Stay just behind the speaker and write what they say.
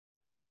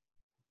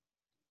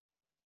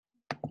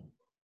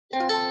Think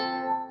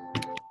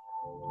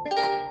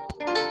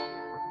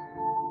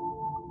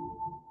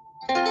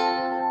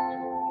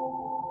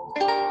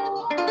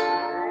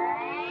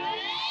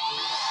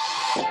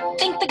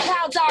the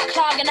clouds are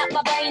clogging up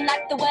my brain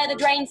like the weather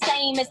drains,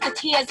 same as the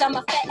tears on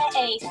my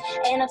face.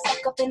 And I'm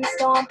stuck up in the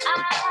storm.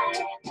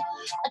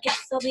 I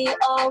guess I'll be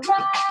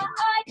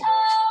alright.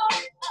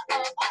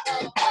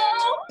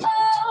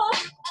 Oh.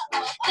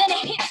 Then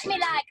it hits me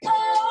like,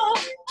 oh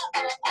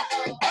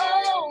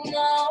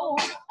no.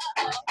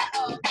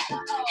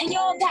 And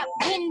you're that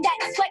wind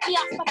that swept me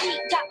off my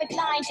feet, got me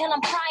flying till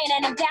I'm crying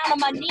and I'm down on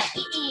my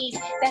knees.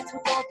 That's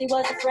what Dorothy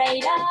was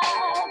afraid of,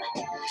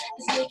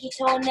 the sneaky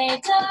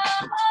tornado.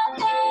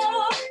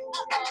 Oh.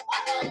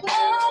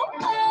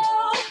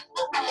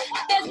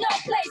 There's no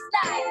place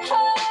like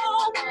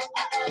home.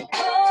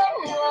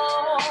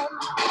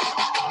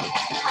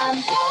 I'm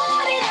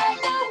floating at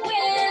the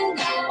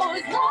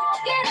windows,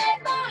 looking at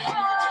my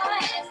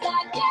heart. It's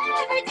like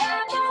every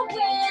time the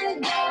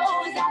wind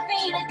blows, I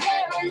feel it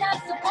tearing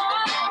us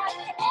apart.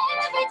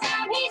 Every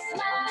time he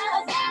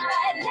smiles, I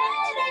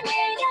let him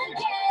in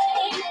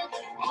again.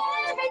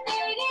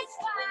 Everything is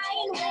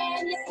fine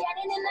when you're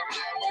standing in the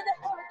eye of the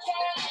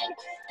hurricane.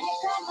 Here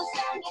comes the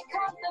sun, here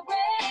comes the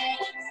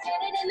rain.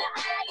 Standing in the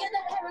eye of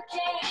the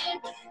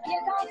hurricane.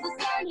 Here comes the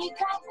sun, here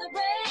comes the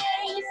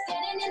rain.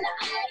 Standing in the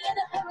eye of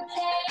the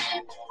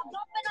hurricane. I'm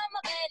bumping on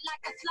my bed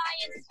like a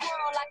flying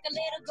squirrel, like a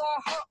little girl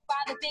hurt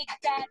by the big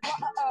bad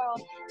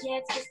world. Yeah,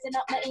 it's twisting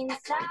up my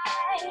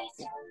insides.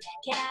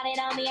 Can't hide it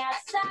on the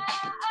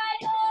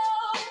outside.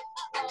 Oh.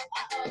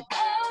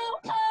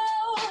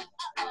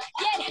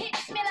 Yeah, it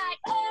hits me like,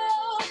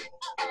 oh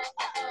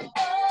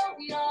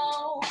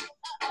no.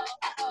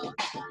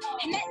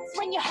 And that's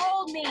when you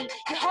hold me,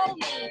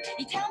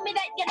 you tell me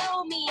that you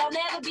know me, I'll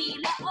never be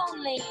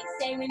lonely.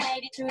 Say we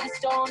made it through the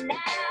storm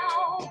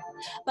now,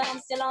 but I'm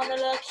still on the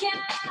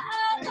lookout.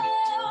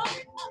 Oh.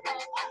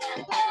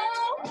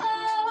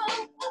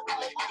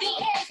 The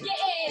air's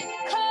getting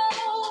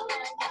cold.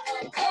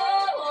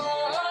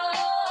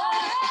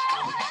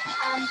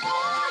 I'm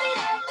floating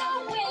at the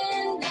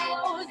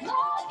windows,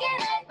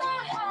 looking at my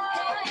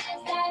heart.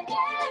 It's like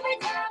every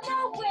time the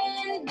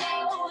wind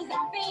blows, I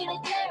feel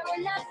it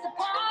tearing us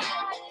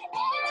apart.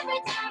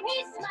 Every time he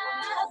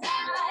smiles, I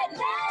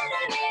let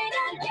him in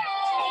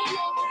again.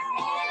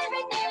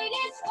 Everything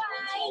is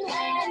fine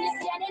when you're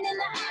standing in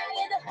the eye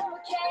of the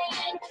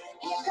hurricane.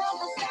 Here comes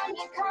the sun,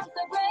 here comes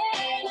the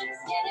rain.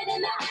 Standing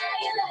in the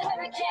eye of the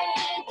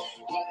hurricane.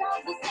 Here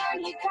comes the sun,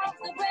 here comes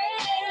the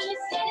rain.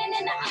 Standing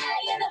in the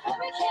eye of the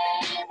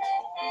hurricane.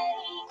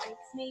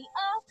 Wakes me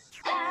up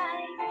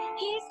like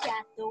he's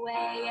got the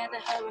way of the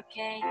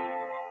hurricane.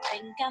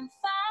 Think I'm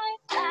fine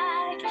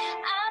like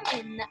I'm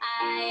in the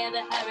eye of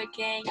the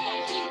hurricane.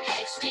 He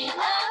wakes me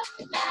up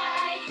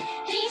like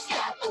he's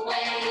got the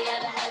way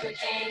of the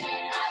hurricane.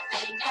 I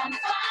think I'm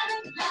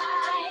fine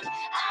like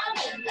I'm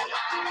in the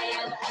eye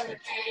of the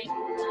hurricane.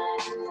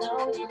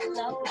 Floating, and I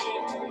don't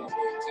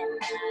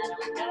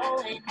know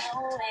it,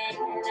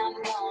 I'm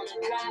gonna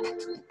drop.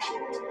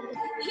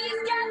 He's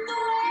got the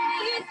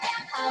way,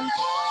 I'm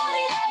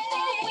floating at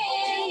the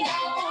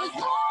windows,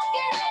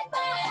 looking at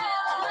my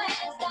heart.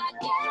 It's like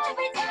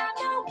every time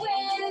the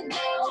wind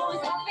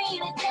blows, I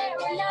feel it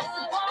tearing us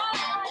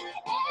apart.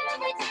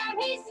 Every time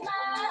he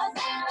smiles, I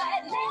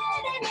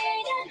let him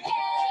in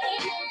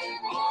again.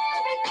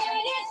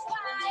 Everything is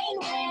fine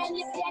when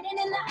you're standing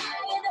in the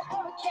eye of the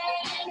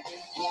hurricane.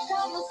 Here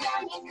comes the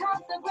sun, here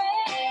comes the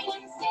rain.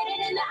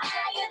 Standing in the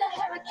eye of the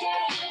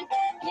hurricane.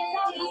 Here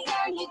comes the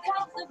sun, here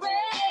comes the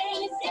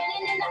rain.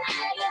 Standing in the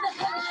eye of the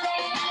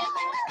hurricane.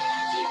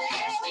 He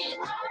picks me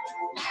up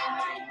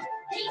like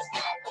he's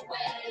got the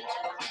way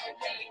of the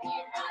hurricane.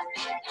 I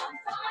think I'm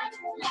fine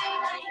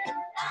like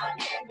I'm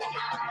in the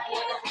eye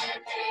of the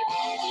hurricane.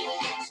 He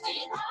picks me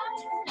up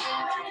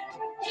like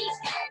he's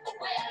got the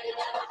way of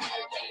the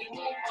hurricane.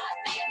 I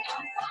think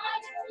I'm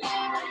fine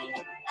like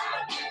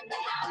I'm in the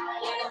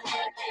eye of the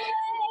hurricane.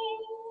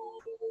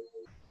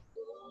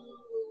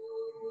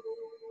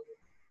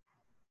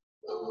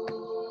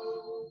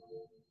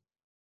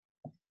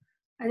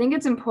 I think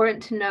it's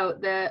important to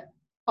note that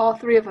all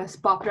three of us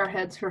bopped our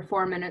heads for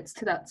 4 minutes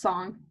to that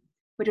song,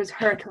 which was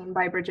Hurricane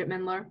by Bridget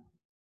Mendler.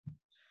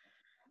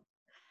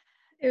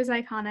 It was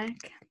iconic.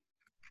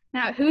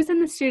 Now, who's in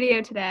the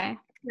studio today?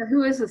 Yeah,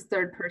 who is this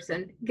third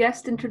person?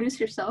 Guest, introduce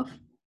yourself.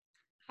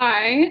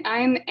 Hi,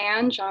 I'm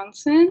Ann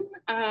Johnson.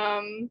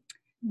 Ann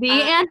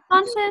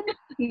Johnson?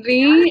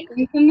 The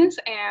infamous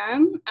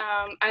Ann.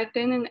 I've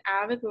been an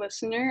avid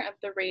listener of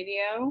the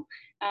radio,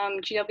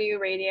 GW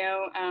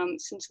Radio,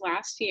 since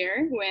last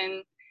year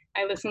when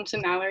I listened to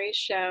Mallory's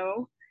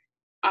show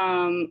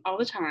all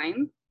the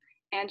time.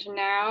 And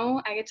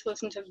now I get to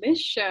listen to this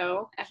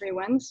show every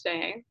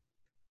Wednesday.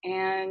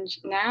 And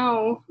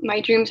now my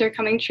dreams are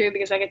coming true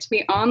because I get to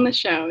be on the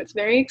show. It's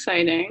very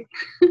exciting.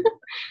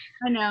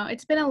 I know.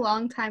 It's been a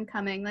long time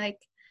coming. Like,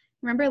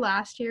 remember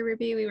last year,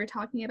 Ruby, we were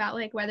talking about,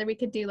 like, whether we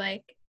could do,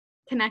 like,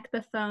 connect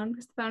the phone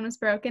because the phone was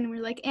broken. And we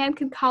were like, Anne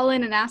could call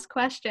in and ask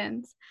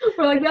questions.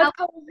 We're like, that's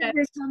how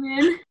we come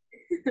in.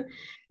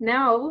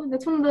 Now,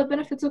 that's one of the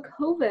benefits of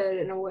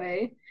COVID in a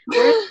way.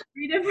 We're in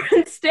 3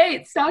 different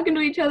states talking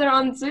to each other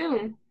on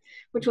Zoom,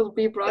 which will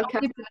be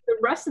broadcast to the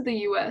rest of the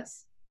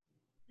US.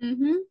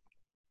 Mm-hmm.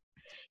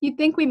 You'd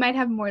think we might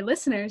have more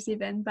listeners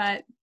even,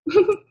 but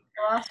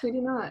Alas, we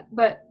do not.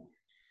 But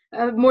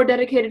a more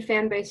dedicated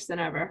fan base than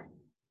ever.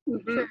 You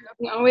can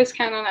always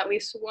count on at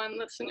least one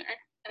listener,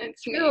 and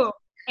it's me. True.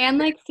 Anne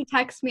likes to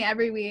text me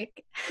every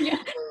week Yeah.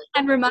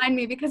 and remind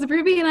me, because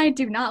Ruby and I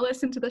do not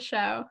listen to the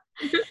show.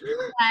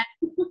 That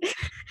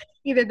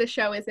either the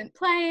show isn't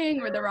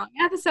playing or the wrong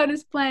episode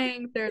is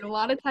playing. There's a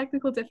lot of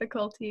technical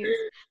difficulties,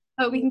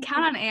 but we can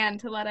count on Anne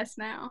to let us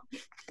know.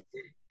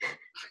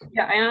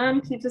 Yeah,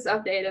 Anne keeps us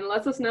updated and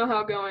lets us know how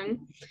it's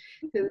going,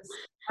 because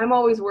I'm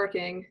always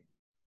working,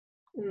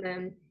 and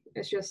then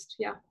it's just,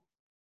 yeah.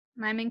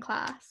 I'm in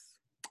class.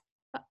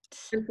 But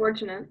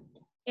Unfortunate.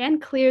 Anne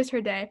clears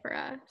her day for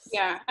us.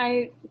 Yeah,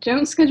 I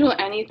don't schedule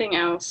anything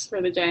else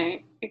for the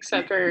day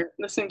except for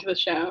listening to the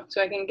show,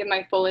 so I can give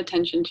my full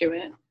attention to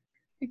it.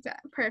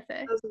 Exactly.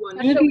 Perfect. That was one.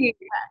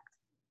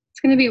 It's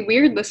gonna be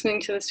weird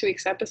listening to this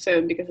week's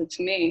episode because it's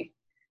me.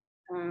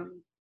 I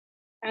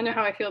don't know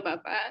how I feel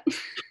about that.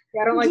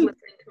 Yeah, I don't like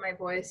listening to my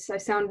voice. I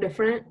sound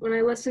different when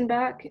I listen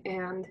back,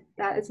 and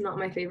that is not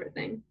my favorite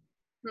thing.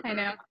 I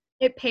know.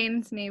 It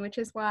pains me, which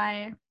is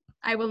why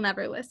I will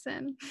never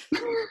listen.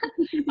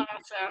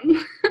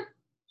 Awesome.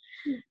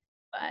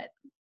 But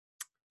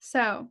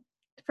so,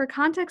 for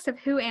context of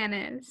who Anne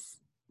is,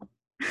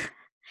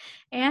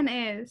 Anne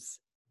is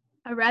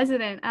a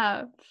resident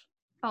of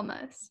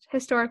almost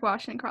historic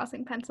Washington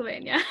Crossing,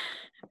 Pennsylvania.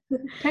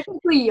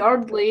 Technically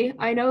Yardley,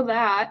 I know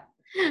that.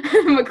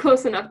 But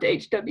close enough to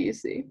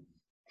HWC.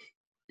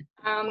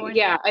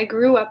 Yeah, I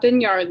grew up in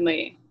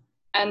Yardley,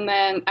 and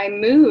then I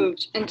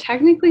moved, and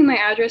technically my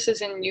address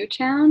is in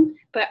Newtown,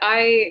 but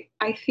I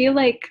feel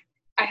like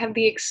I have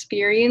the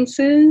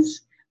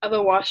experiences of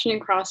a Washington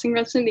Crossing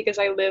resident because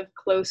I live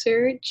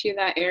closer to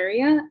that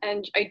area,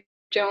 and I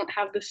don't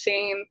have the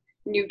same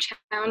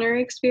Newtowner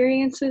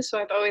experiences, so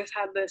I've always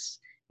had this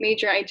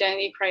major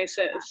identity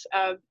crisis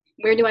of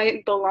where do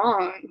I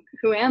belong?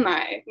 Who am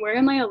I? Where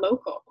am I a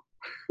local?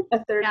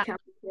 A third Yeah.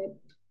 county kid.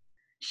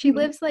 She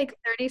lives like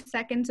 30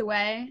 seconds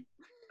away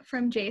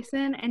from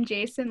Jason, and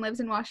Jason lives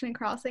in Washington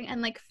Crossing,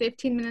 and like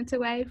 15 minutes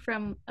away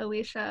from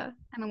Alicia,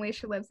 and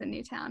Alicia lives in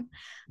Newtown.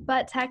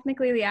 But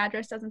technically the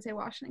address doesn't say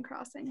Washington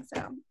Crossing,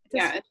 so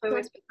It's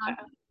always been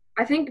that.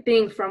 I think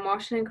being from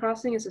Washington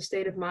Crossing is a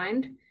state of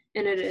mind,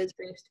 and it is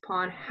based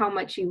upon how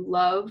much you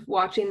love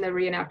watching the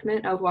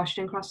reenactment of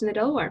Washington Crossing the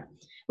Delaware,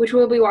 which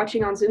we'll be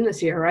watching on Zoom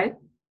this year, right?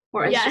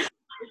 Or Yeah.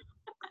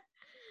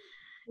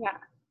 Yeah,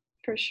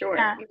 for sure.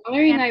 Yeah.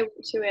 Mallory and I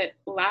went to it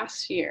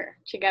last year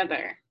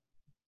together,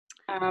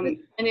 and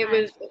it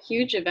was a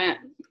huge event.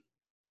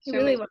 It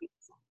really was.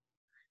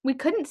 We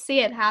couldn't see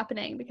it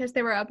happening because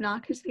there were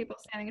obnoxious people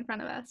standing in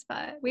front of us,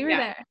 but we were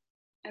there.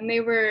 And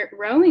they were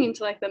rowing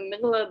into like the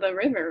middle of the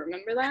river.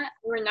 Remember that?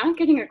 We were not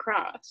getting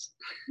across.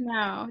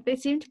 No, they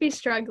seem to be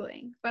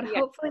struggling, but Yeah.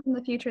 hopefully in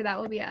the future that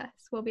will be us.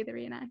 We'll be the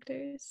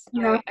reenactors.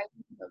 Yeah. I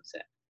hope so.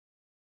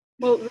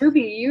 Well,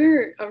 Ruby,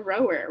 you're a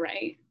rower,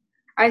 right?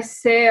 I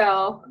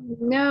sail.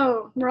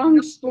 No,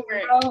 wrong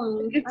sport.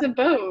 Wrong. It's a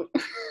boat.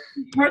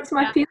 It hurts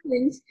my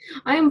feelings.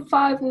 I am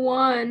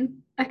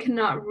 5'1". I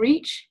cannot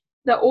reach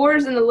the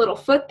oars and the little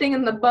foot thing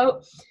in the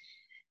boat.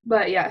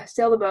 But yeah,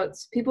 sail the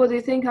boats. People do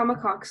think I'm a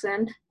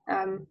coxswain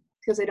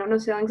because they don't know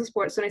sailing's a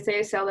sport. So when I say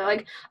I sail, they're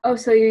like, oh,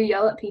 so you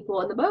yell at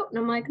people in the boat? And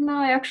I'm like, no,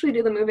 I actually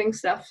do the moving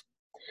stuff.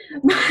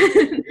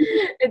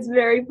 It's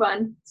very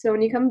fun. So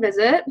when you come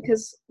visit,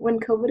 because when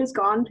COVID is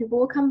gone, people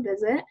will come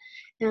visit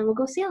and we'll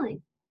go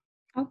sailing.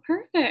 Oh,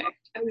 perfect.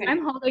 Okay.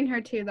 I'm holding her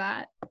to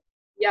that.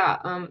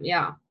 Yeah,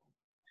 yeah.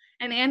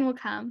 And Anne will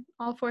come.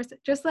 I'll force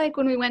it. Just like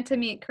when we went to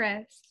meet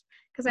Chris,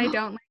 because I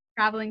don't like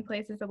traveling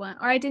places alone,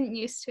 or I didn't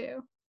used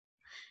to.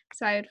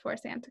 So I would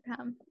force Anne to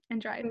come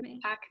and drive me.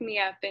 Pack me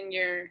up in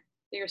your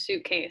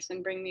suitcase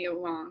and bring me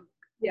along.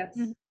 Yes.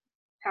 Mhm.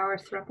 Power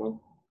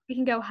throuple. We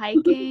can go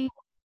hiking.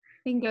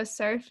 We can go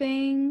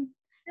surfing.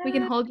 We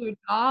can hold your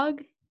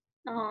dog.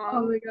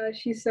 Oh my gosh,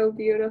 she's so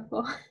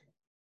beautiful.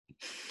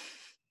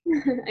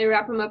 I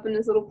wrap him up in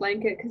his little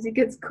blanket because he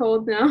gets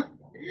cold now.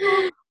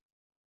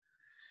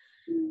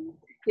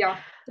 Yeah,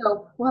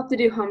 so we'll have to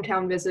do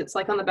hometown visits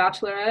like on The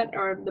Bachelorette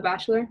or The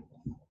Bachelor.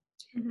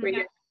 Mhm.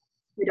 Where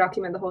we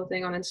document the whole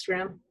thing on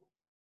Instagram,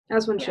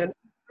 as one should.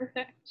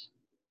 Perfect.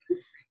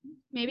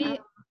 Maybe.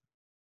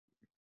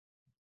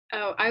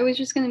 Oh, I was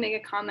just going to make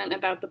a comment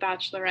about The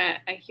Bachelorette.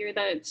 I hear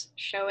that it's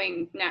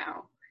showing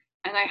now,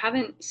 and I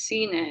haven't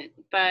seen it,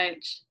 but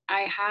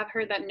I have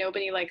heard that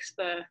nobody likes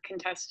the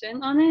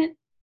contestant on it.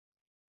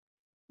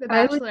 The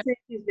I would Bachelor. say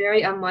she's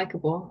very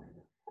unlikable.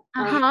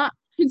 I'd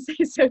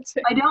say so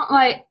too. I don't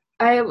like.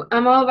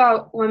 I'm all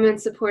about women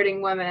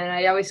supporting women.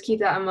 I always keep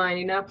that in mind.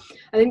 You know,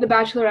 I think The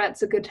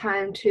Bachelorette's a good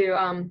time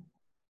to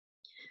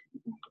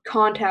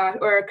contact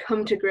or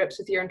come to grips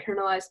with your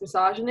internalized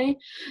misogyny,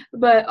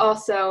 but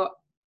also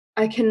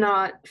I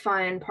cannot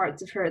find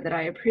parts of her that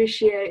I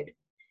appreciate,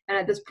 And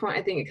at this point,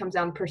 I think it comes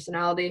down to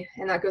personality,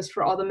 and that goes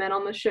for all the men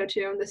on the show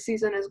too. This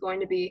season is going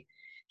to be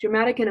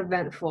dramatic and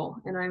eventful,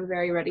 and I'm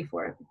very ready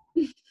for it.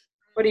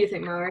 What do you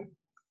think, Mallory?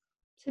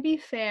 To be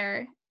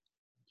fair,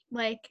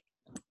 like,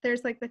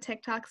 there's like the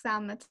TikTok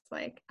sound that's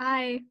like,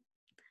 I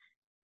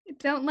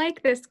don't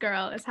like this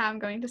girl is how I'm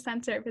going to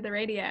censor it for the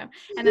radio.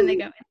 And then they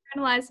go,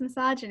 internalized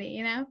misogyny,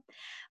 you know?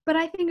 But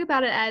I think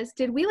about it as,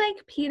 did we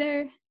like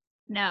Peter?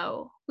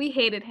 No, we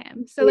hated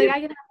him. So like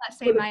I can have that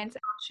same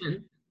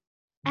mindset.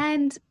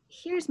 And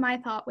here's my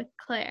thought with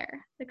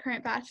Claire, the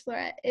current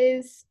bachelorette,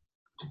 is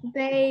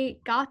they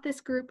got this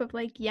group of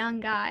like young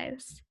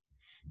guys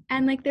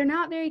and like they're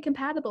not very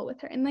compatible with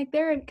her. And like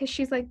they're, because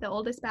she's like the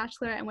oldest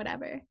bachelorette and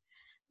whatever.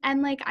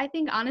 And like I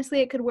think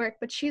honestly it could work,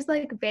 but she's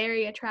like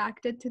very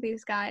attracted to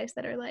these guys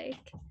that are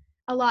like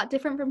a lot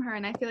different from her.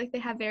 And I feel like they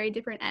have very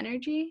different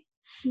energy.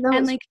 No,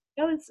 And like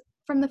it was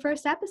from the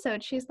first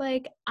episode, she's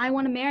like, I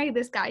want to marry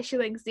this guy. She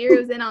like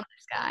zeroes in on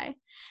this guy.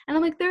 And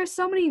I'm like, there are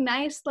so many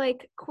nice,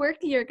 like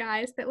quirkier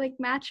guys that like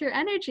match your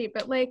energy,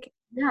 but like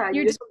yeah,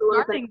 you're just the one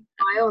with the discarding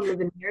smile and the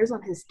veneers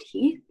on his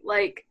teeth.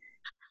 Like,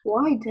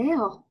 why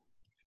Dale?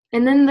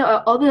 And then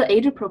all the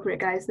age-appropriate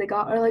guys they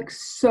got are like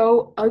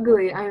so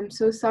ugly. I am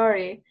so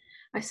sorry.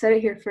 I said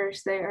it here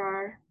first. They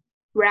are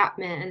rat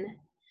men.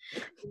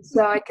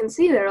 So I can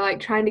see they're like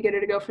trying to get her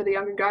to go for the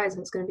younger guys,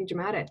 and it's going to be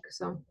dramatic.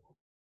 So.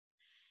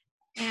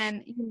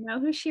 And you know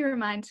who she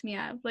reminds me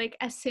of? Like,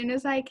 as soon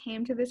as I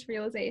came to this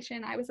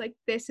realization, I was like,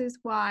 this is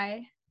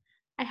why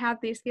I have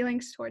these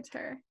feelings towards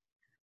her.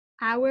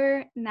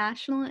 Our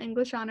National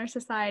English Honor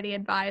Society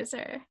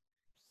advisor.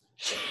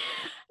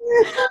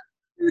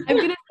 I'm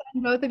going to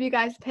send both of you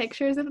guys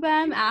pictures of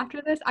them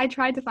after this. I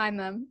tried to find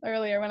them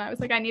earlier when I was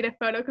like, I need a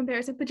photo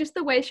comparison, but just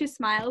the way she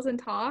smiles and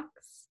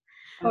talks.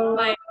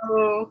 Like,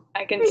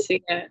 I can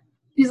see it.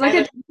 She's like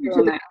a teacher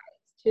to the guys,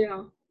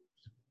 too.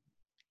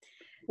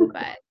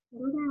 But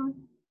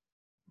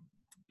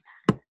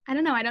I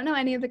don't know. I don't know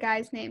any of the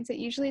guys' names. It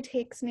usually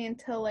takes me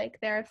until like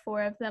there are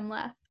 4 of them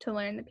left to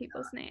learn the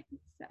people's names.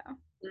 So.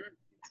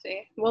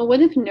 See. Well, what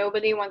if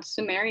nobody wants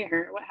to marry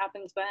her? What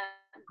happens then?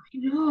 I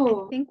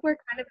know. I think we're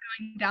kind of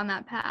going down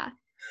that path.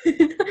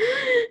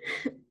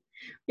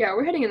 Yeah,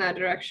 we're heading in that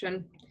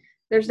direction.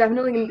 There's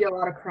definitely going to be a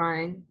lot of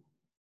crying.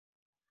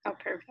 Oh,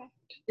 perfect.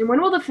 And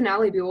when will the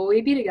finale be? Will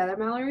we be together,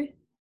 Mallory?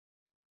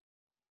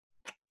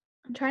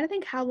 I'm trying to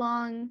think how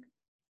long.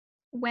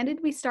 When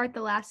did we start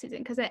the last season?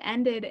 Because it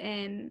ended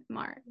in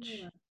March.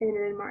 Yeah. It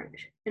ended in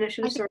March. And it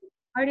should have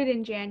started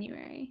in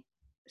January.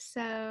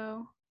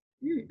 So.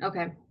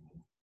 Okay.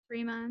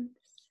 3 months.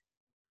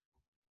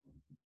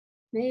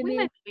 Maybe. We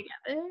might be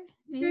together.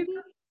 Maybe.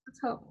 Let's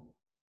hope.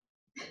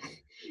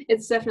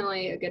 It's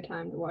definitely a good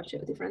time to watch it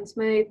with your friends.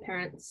 My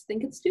parents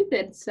think it's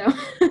stupid, so.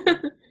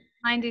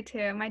 Mine do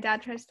too. My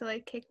dad tries to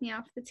like kick me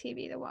off the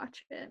TV to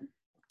watch it.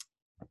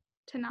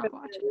 To not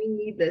watch it. We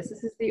need this.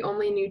 This is the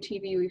only new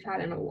TV we've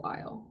had in a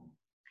while.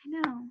 I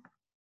know.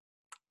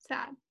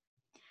 Sad.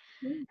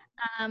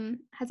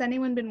 Has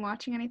anyone been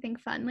watching anything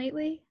fun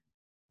lately?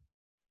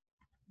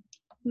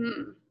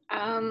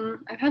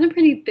 I've had a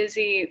pretty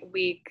busy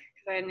week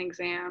because I had an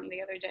exam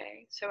the other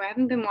day, so I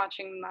haven't been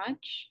watching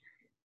much.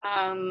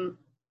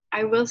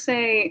 I will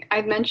say,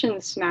 I've mentioned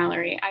this to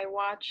Mallory. I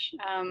watch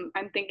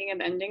I'm Thinking of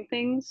Ending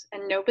Things,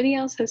 and nobody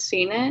else has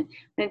seen it, and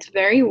it's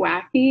very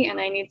wacky, and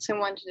I need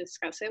someone to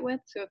discuss it with.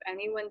 So if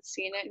anyone's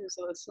seen it who's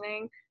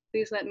listening,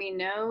 please let me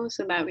know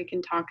so that we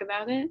can talk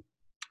about it.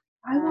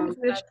 I want to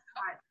watch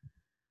that.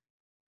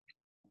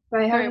 But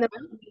I haven't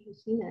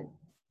seen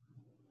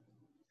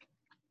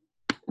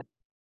it.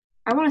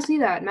 I want to see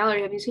that.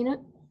 Mallory, have you seen it?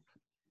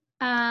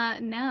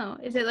 No.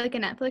 Is it like a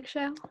Netflix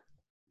show?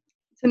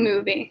 It's a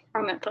movie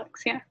on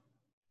Netflix, yeah.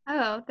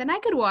 Oh, then I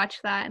could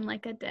watch that in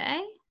like a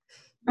day.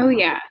 Oh,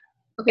 yeah.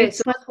 Okay,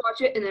 so let's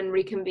watch it and then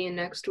reconvene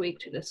next week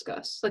to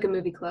discuss, like a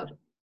movie club.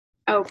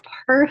 Oh,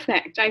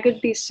 perfect. I could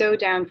be so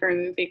down for a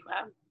movie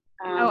club.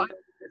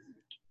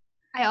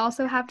 I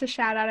also have to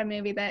shout out a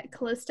movie that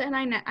Callista and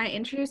I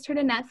introduced her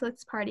to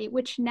Netflix Party,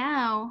 which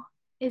now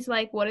is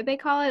like, what do they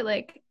call it?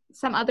 Like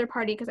some other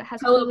party because it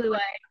has Hulu Live.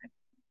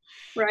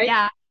 Right?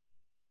 Yeah.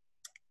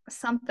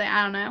 Something,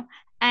 I don't know.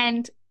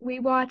 And we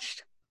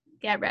watched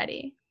Get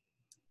Ready.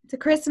 It's a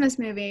Christmas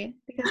movie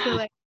because we're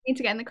like, we need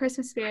to get in the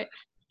Christmas spirit.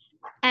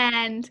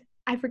 And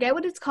I forget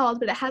what it's called,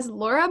 but it has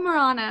Laura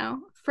Marano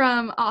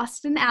from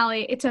Austin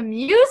Alley. It's a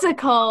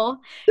musical.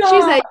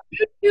 She's a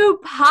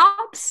YouTube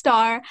pop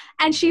star,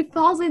 and she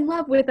falls in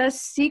love with a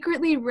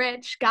secretly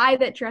rich guy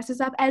that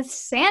dresses up as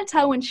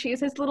Santa when she's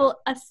his little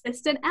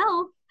assistant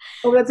elf.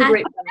 Oh, that's a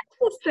great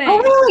thing. Oh,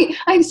 really?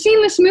 I've seen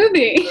this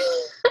movie.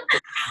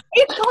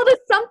 It's called A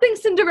Something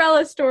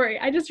Cinderella Story.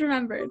 I just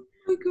remembered.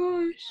 Oh my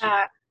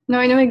gosh. No,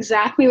 I know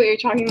exactly what you're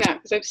talking about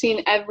because I've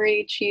seen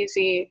every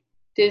cheesy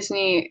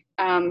Disney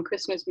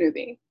Christmas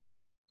movie.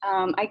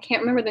 I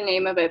can't remember the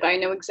name of it, but I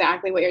know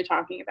exactly what you're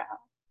talking about.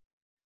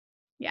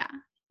 Yeah.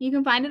 You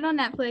can find it on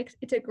Netflix.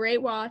 It's a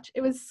great watch.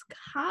 It was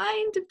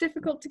kind of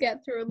difficult to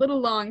get through, a little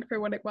long for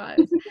what it was,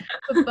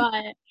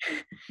 but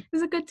it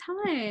was a good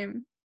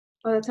time.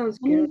 Oh, that sounds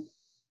good.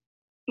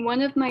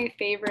 One of my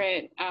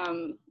favorite,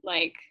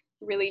 like,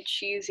 really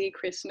cheesy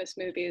Christmas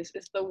movies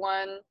is the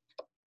one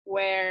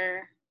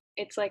where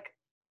it's like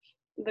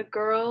the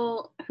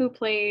girl who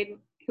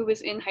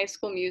was in High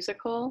School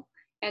Musical,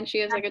 and she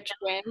has like a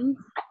twin.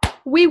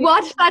 We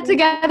watched that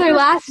together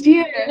last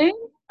year.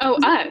 Oh,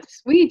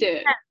 us. We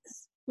did.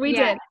 We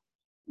Yeah. did.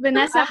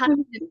 Vanessa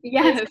Hudgens.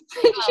 Yes.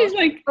 She's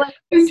like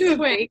going to a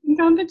baking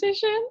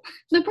competition.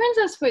 The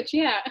Princess Switch,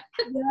 yeah.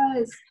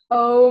 Yes.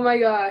 Oh my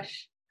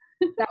gosh.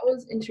 That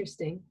was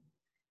interesting.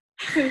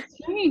 So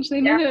strange.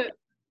 They made a,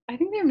 I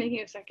think they're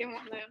making a second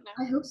one. I don't know.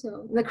 I hope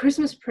so. The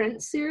Christmas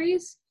Prince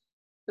series.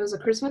 It was a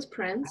Christmas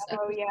Prince.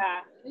 Oh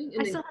yeah.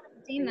 I still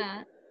haven't seen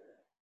that.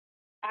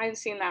 I've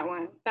seen that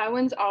one. That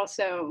one's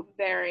also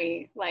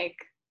very like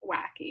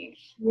wacky.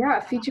 Yeah,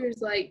 it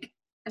features like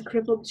a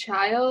crippled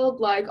child,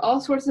 like all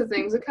sorts of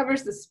things. It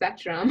covers the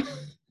spectrum.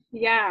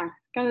 Yeah,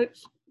 gotta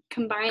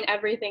combine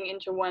everything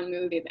into one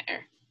movie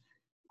there.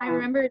 I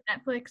remember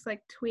Netflix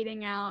like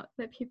tweeting out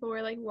that people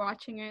were like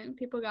watching it and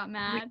people got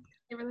mad.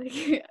 They were like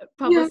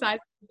publicizing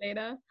the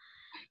data.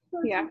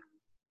 Yeah.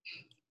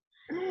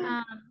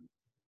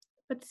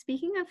 But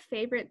speaking of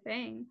favorite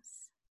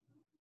things,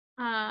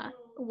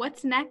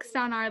 what's next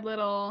on our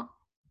little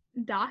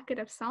docket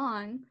of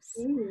songs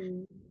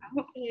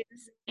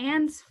is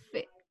Anne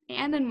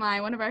and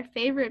one of our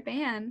favorite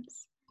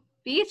bands,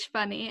 Beach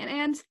Bunny, and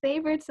Anne's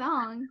favorite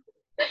song,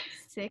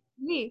 6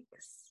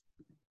 Weeks.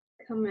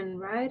 Coming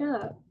right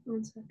up.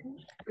 1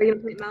 second. Are you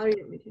gonna play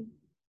Mallory? Or me too?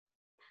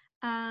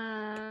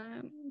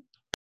 I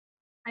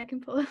can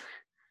pull it.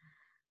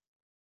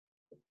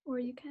 Or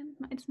you can.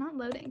 It's not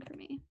loading for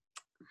me.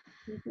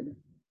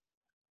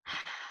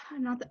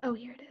 I'm not the. Oh,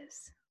 here it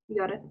is. You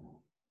got it?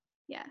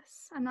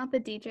 Yes. I'm not the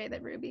DJ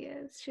that Ruby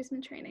is. She's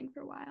been training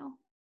for a while.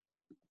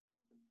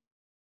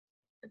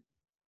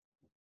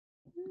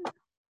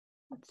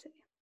 Let's see.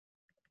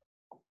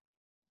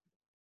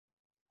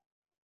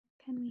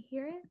 Can we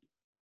hear it?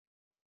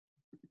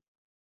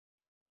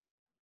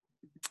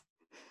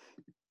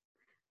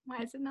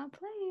 Why is it not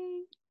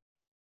playing?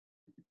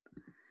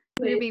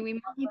 Ruby, we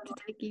might need to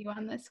take you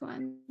on this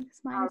one.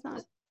 Mine's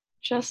not.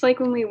 Just like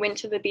when we went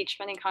to the Beach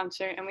Bunny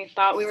concert and we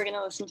thought we were going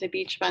to listen to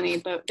Beach Bunny,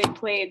 but they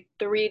played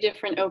 3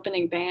 different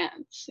opening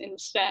bands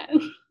instead.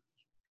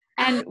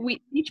 And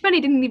Beach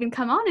Bunny didn't even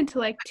come on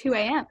until like 2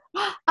 a.m.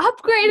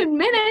 Upgraded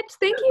minutes.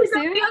 Thank you,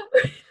 Zoom.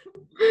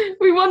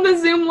 We won the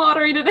Zoom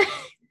lottery today.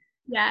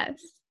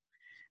 Yes.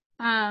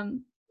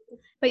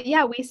 But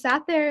yeah, we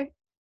sat there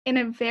in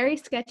a very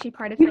sketchy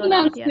part of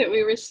Philadelphia.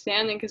 We were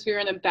standing because we were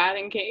in a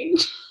batting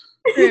cage.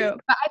 True.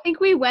 But I think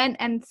we went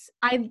and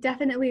I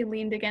definitely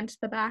leaned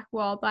against the back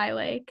wall by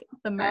like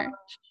the merch.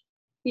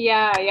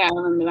 Yeah, I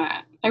remember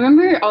that. I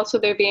remember also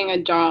there being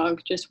a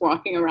dog just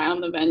walking around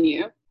the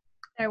venue.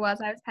 There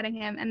was. I was petting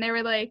him, and there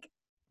were like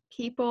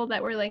people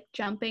that were like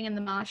jumping in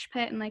the mosh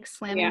pit and like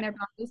slamming their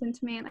bodies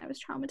into me, and I was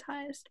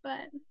traumatized.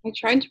 But I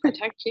tried to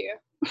protect you.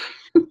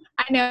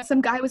 I know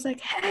some guy was like,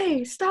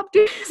 "Hey, stop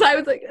doing this." I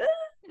was like, "Ugh."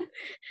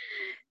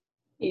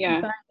 Yeah,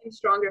 but I'm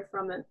stronger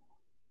from it.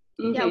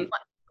 Mm-hmm. Yeah.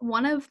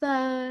 One of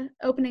the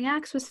opening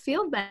acts was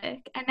Field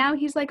Medic, and now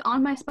he's like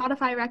on my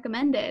Spotify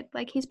recommended.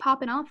 Like he's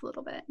popping off a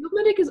little bit. Field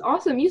Medic is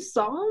awesome. You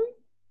saw him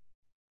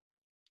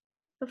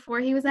before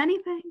he was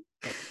anything.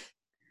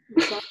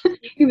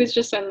 He was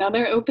just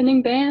another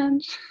opening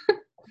band.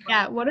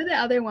 Yeah. What are the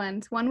other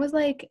ones? One was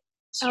like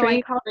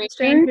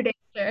Stranger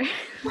Danger.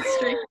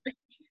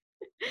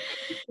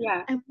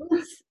 Yeah. And what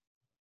was?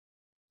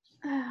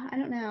 I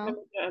don't know. What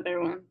was the other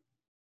one?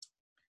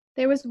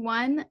 There was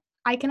one.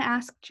 I can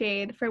ask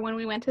Jade for when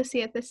we went to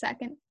see it the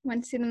second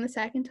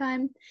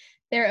time.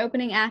 Their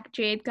opening act,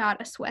 Jade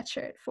got a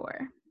sweatshirt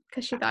for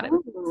because she thought it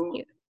was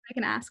cute. I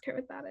can ask her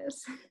what that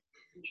is.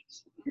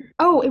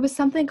 Oh, it was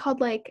something called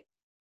like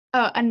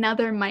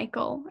Another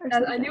Michael or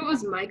something. I knew it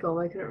was Michael.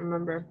 I couldn't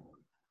remember.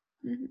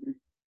 Mm-hmm.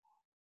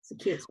 It's a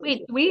cute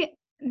sweatshirt. Wait,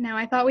 no,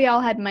 I thought we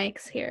all had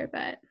mics here,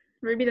 but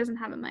Ruby doesn't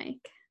have a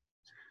mic.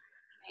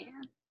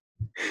 Man.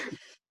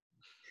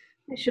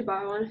 I should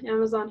buy one.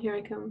 Amazon, here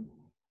I come.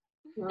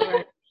 All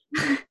right.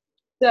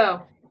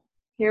 So,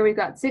 here we've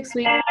got 6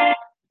 weeks.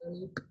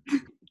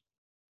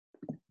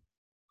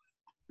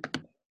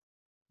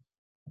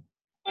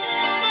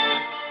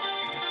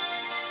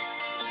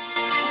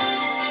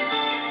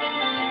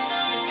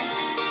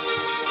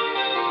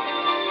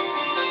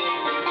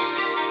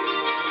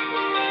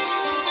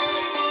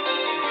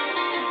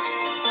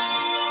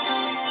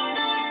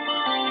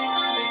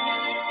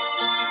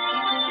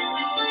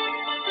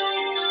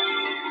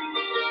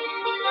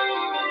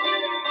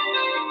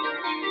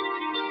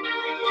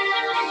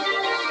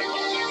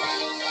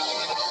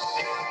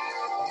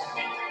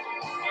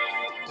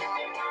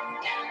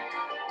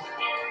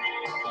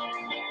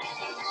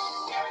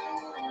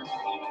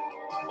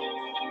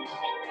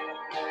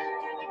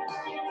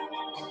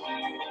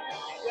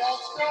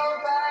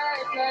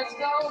 Let's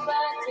go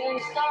back,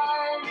 take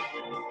time.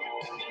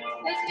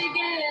 Let's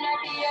begin at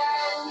the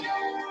end,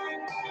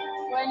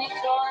 when you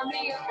tore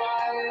me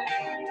apart.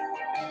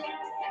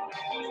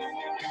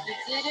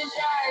 You didn't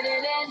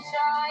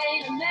try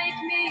to make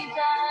me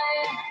cry.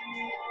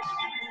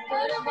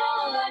 But of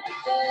all like a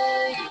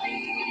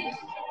baby,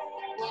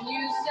 when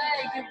you say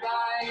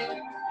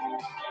goodbye,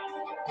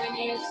 when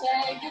you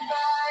say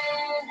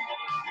goodbye.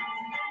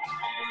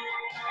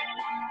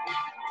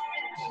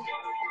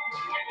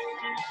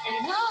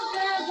 And I've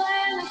been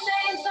playing the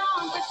same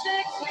song for 6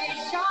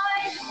 weeks,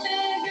 trying to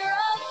figure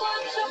out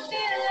what you're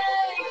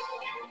feeling.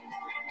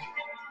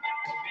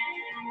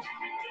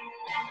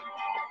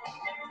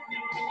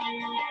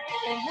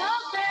 And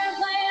I've been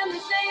playing the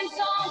same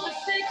song for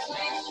 6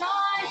 weeks,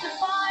 trying to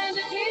find a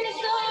piece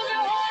of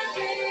your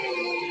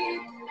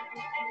heartbeat.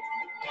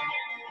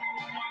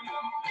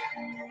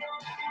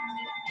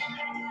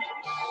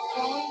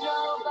 Can we go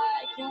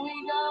back? Can we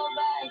go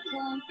back?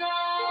 Can we go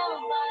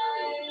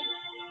back?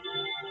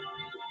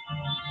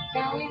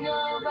 Can we go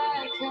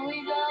back? Can we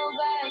go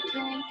back?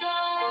 Can we go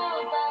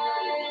back?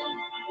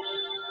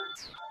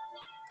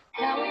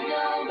 Can we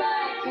go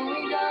back? Can we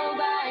go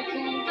back?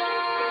 Can we go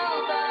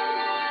back?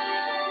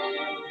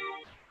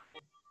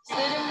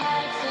 Sitting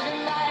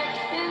back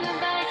in the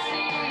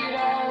backseat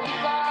of the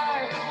car.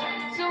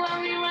 So when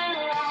we went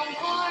around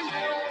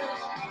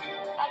corners,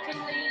 I could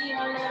lean a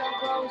little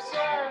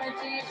closer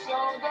into your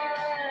shoulder.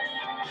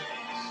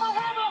 I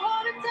have a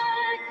heart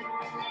attack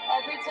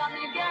every time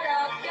you get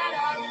up, get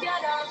up,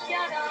 get up,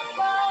 get up.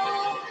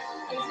 Oh,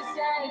 'cause you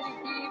said you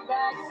keep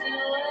back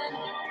soon,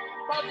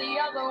 but the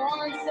other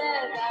one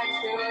said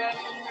that's good.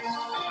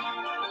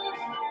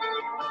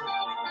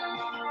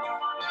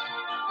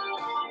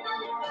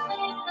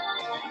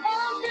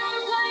 I've been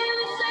playing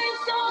the same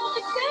song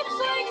for 6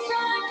 weeks,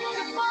 trying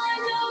to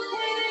find a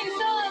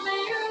piece of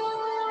you.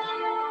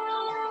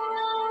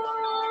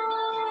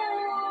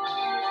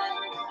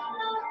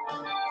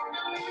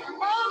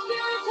 I've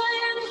been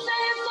playing the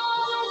same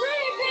song on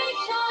repeat,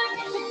 trying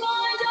to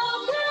find a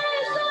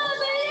piece of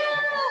you.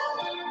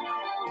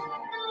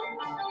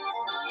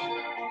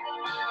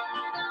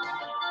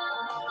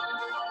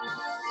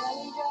 Can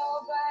we go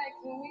back?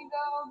 Can we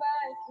go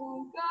back? Can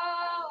we go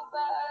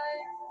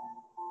back?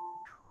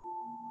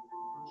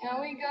 Can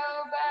we go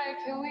back?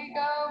 Can we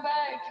go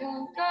back? Can we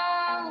go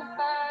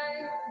back?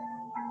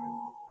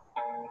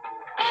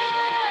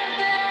 I've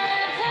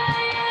been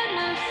playing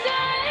the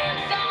same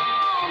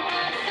song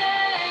for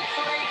 6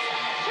 weeks,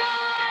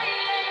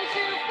 trying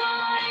to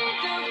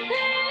find a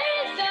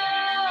piece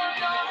of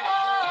your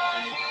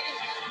heartbeat.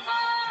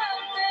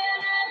 I've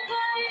been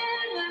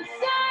playing the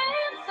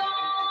same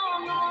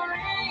song on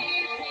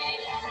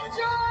repeat,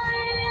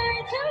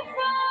 trying to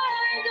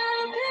find a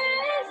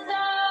piece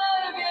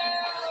of you.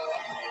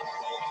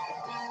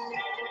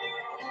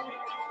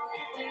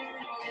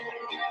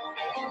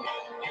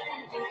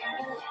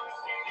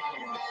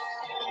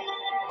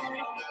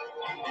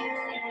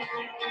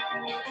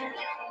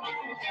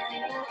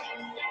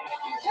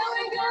 Can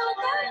we go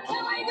back?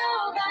 Can we go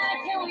back?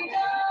 Can we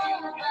go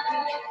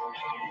back?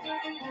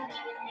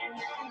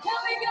 Can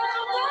we go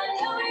back?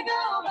 Can we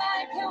go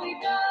back? Can we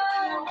go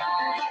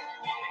back?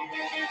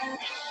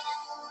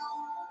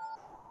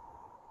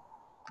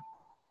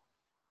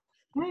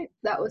 All right,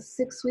 that was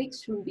 6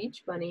 weeks from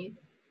Beach Bunny.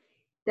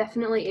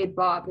 Definitely a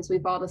bop, as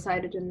we've all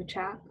decided in the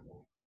chat.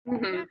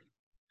 Mm-hmm.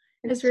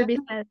 As Ruby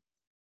said.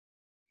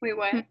 Wait,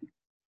 what?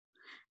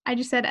 I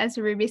just said, as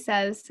Ruby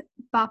says,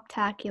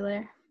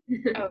 boptacular.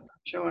 Oh,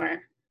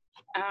 sure.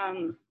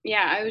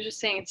 Yeah, I was just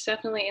saying it's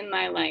definitely in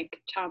my like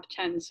top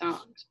 10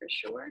 songs for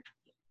sure.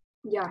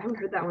 Yeah, I haven't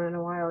heard that one in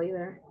a while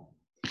either.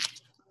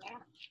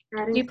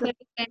 Yeah. Do you play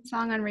the same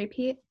song on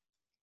repeat?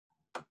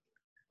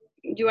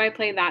 Do I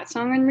play that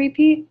song on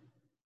repeat?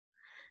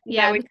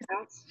 Yeah, because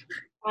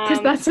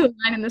that's the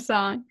line in the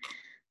song.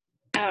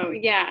 Oh,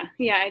 yeah.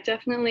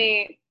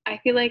 I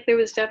feel like there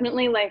was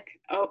definitely like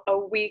a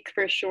week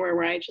for sure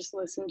where I just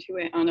listened to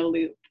it on a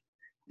loop.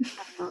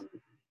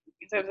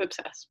 Because I was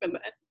obsessed with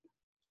it.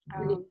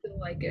 You still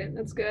like it.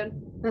 That's good.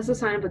 That's a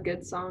sign of a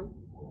good song.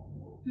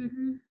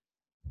 Mm-hmm.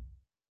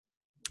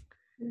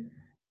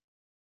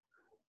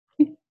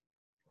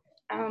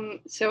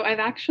 So I've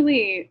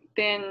actually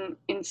been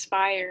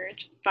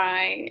inspired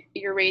by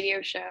your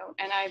radio show,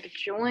 and I've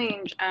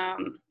joined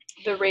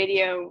the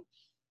radio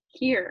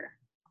here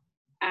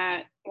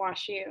at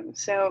WashU.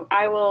 So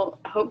I will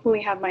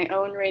hopefully have my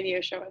own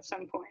radio show at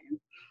some point.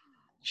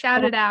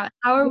 Shout it out.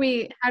 How do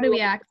we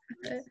access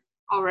it?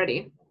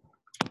 Already.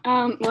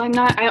 Well, I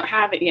don't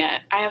have it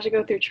yet. I have to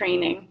go through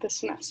training this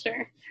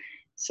semester.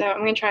 So I'm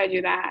going to try to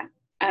do that.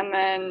 And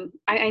then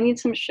I need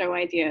some show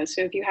ideas.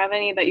 So if you have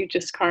any that you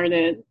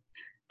discarded,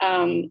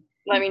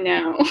 let me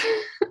know.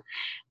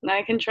 And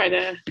I can try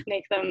to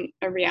make them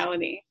a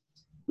reality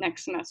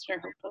next semester,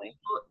 hopefully.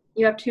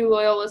 You have 2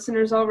 loyal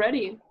listeners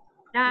already.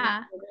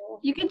 Yeah.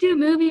 You can do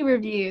movie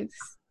reviews.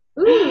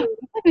 Ooh. That's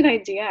a good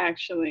idea,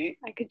 actually.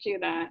 I could do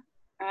that.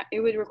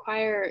 It would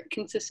require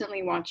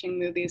consistently watching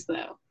movies,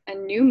 though,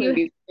 and new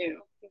movies,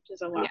 too, which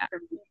is a lot for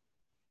me.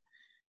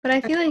 But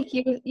I feel like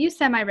you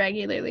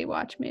semi-regularly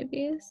watch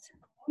movies.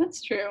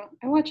 That's true.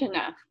 I watch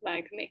enough that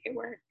I can make it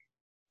work.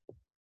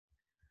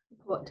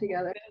 Pull it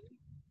together.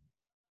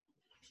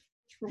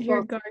 I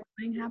hear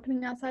gargling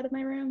happening outside of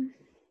my room.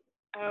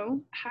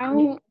 Oh,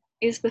 how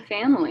is the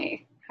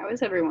family? How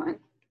is everyone?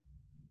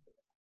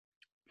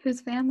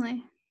 Whose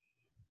family?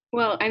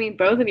 Well, I mean,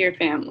 both of your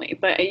family,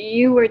 but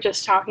you were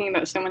just talking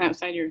about someone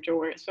outside your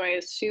door, so I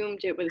assumed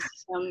it was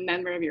some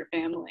member of your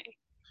family.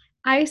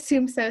 I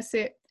assume so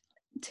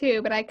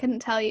too, but I couldn't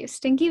tell you.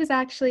 Stinky was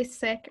actually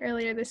sick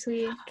earlier this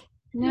week.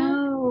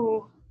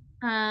 No.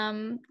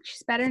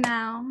 She's better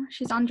now.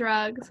 She's on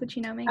drugs, which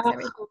makes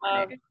everything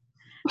better.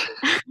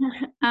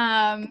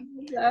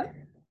 Yeah.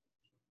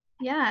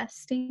 Yeah,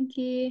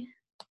 Stinky.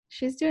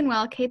 She's doing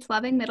well. Kate's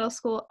loving middle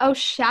school. Oh,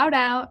 shout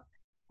out.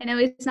 I know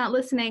he's not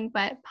listening,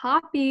 but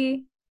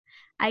Poppy,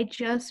 I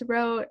just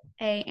wrote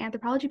a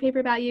anthropology paper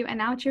about you, and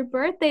now it's your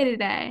birthday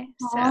today.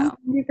 So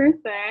Happy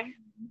birthday.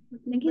 I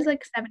think he's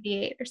like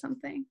 78 or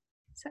something.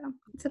 So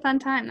it's a fun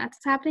time. That's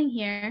what's happening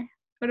here.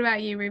 What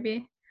about you,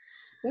 Ruby?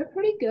 They're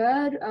pretty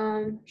good.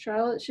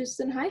 Charlotte's just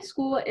in high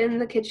school in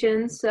the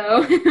kitchen,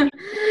 so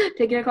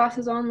taking her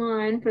classes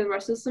online for the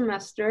rest of the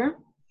semester.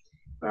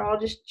 We're all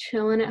just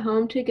chilling at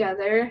home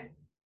together.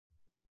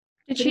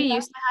 Did she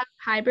used to have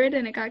hybrid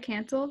and it got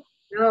canceled?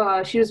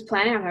 No, she was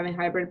planning on having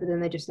hybrid, but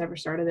then they just never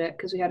started it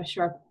because we had a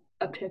sharp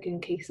uptick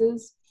in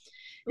cases.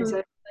 And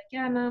so,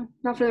 yeah, no,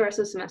 not for the rest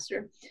of the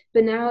semester.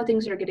 But now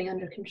things are getting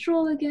under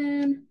control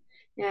again,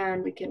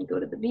 and we can go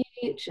to the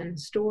beach and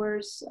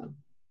stores. So.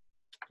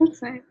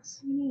 That's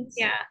nice.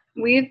 Yeah,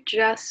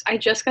 I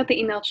just got the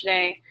email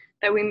today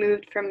that we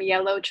moved from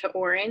yellow to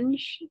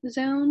orange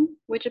zone,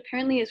 which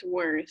apparently is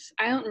worse.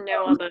 I don't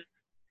know all the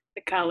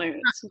colors.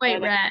 Not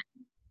quite red,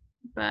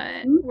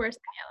 but worse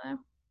than yellow.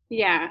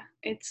 Yeah,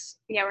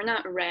 we're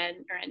not red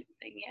or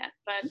anything yet,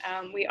 but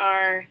we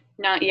are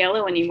not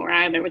yellow anymore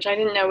either, which I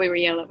didn't know we were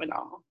yellow at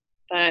all.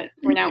 But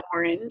we're now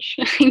orange,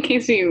 in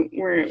case you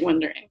were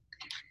wondering.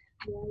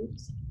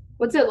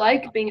 What's it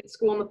like being at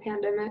school in the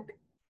pandemic?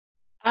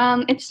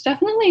 It's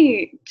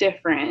definitely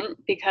different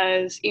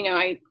because,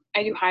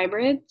 I do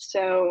hybrid,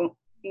 so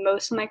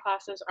most of my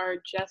classes are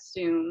just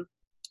Zoom,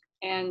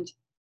 and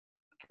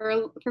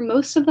for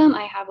most of them,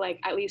 I have like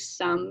at least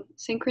some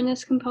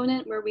synchronous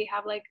component where we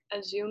have like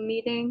a Zoom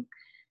meeting,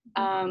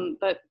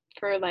 but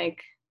for like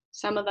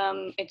some of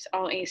them, it's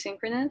all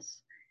asynchronous.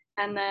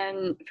 And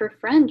then for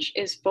French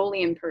is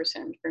fully in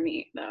person for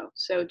me though.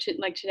 So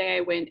like today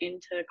I went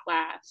into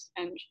class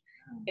and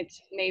it's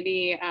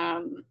maybe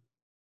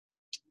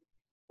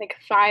like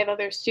 5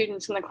 other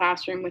students in the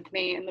classroom with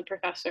me and the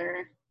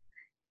professor,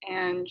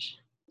 and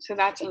so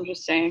that's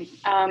interesting.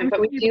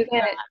 But we do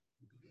get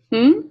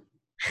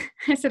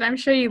I said, I'm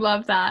sure you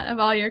love that, of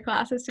all your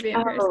classes to be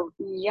in person. Oh,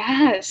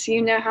 yes.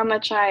 You know how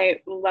much I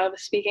love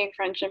speaking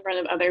French in front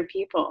of other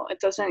people. It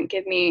doesn't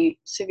give me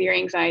severe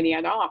anxiety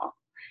at all.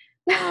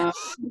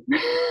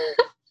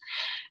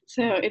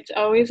 So it's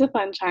always a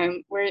fun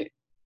time. We're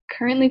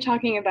currently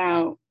talking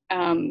about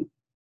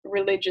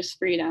religious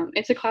freedom.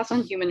 It's a class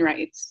on human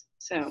rights.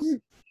 So,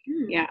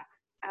 yeah.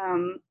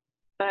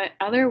 But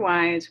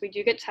otherwise, we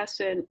do get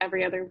tested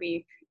every other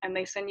week, and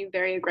they send you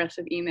very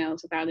aggressive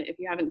emails about it if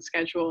you haven't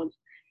scheduled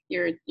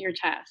your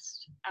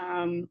test.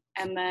 And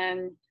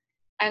then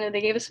I know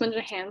they gave us a bunch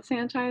of hand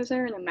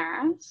sanitizer and a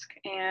mask,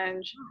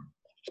 and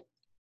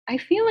I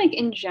feel like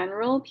in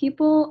general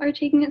people are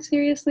taking it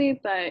seriously,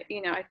 but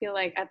I feel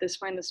like at this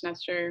point in the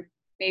semester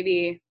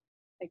maybe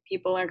like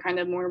people are kind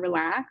of more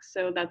relaxed,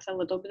 so that's a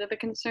little bit of a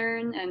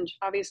concern. And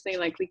obviously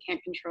like we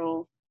can't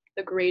control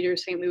the greater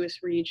St. Louis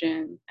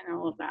region and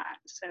all of that,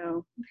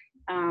 so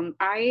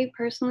I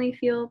personally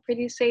feel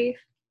pretty safe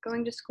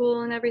going to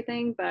school and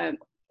everything, but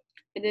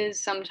it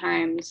is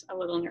sometimes a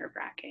little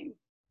nerve-wracking.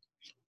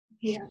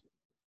 Yeah.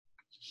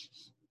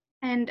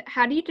 And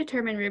how do you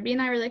determine, Ruby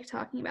and I were like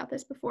talking about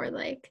this before,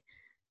 like,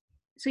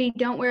 so you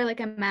don't wear like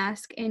a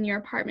mask in your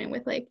apartment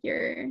with like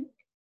your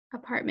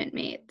apartment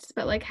mates,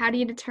 but like how do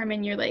you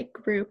determine your like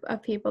group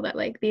of people that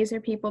like these are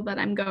people that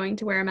I'm going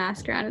to wear a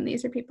mask around and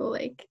these are people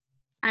like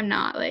I'm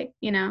not, like,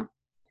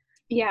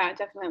 Yeah,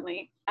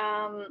 definitely.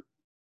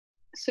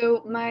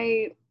 So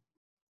my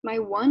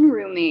one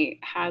roommate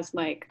has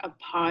like a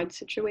pod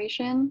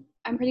situation,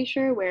 I'm pretty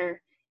sure,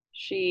 where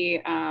she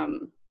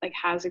like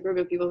has a group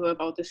of people who have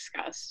all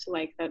discussed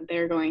like that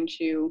they're going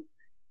to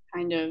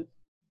kind of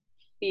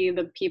be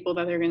the people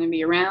that they're going to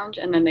be around,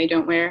 and then they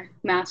don't wear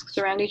masks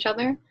around each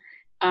other.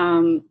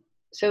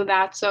 So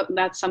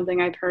that's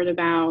something I've heard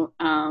about.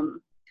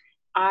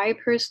 I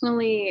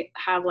personally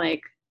have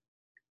like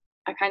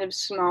a kind of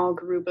small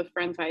group of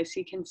friends I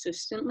see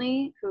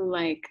consistently who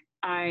like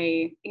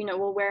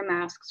will wear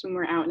masks when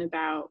we're out and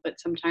about, but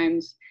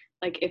sometimes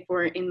like if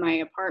we're in my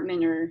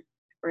apartment or if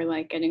we're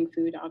like getting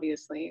food,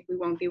 obviously we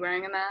won't be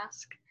wearing a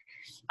mask.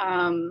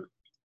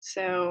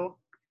 So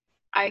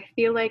I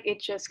feel like it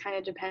just kind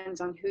of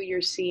depends on who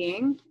you're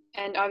seeing,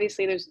 and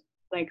obviously there's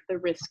like the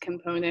risk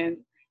component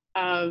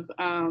of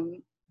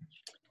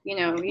you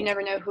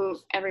never know who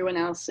everyone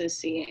else is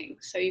seeing,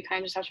 so you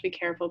kind of just have to be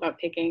careful about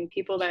picking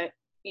people that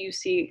you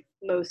see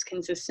most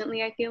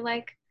consistently, I feel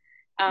like.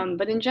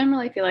 But in general,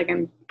 I feel like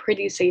I'm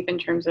pretty safe in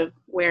terms of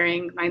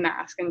wearing my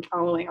mask and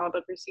following all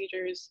the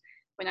procedures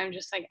when I'm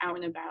just like out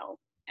and about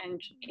and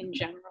in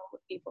general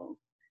with people.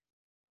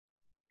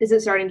 Is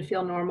it starting to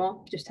feel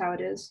normal, just how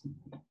it is?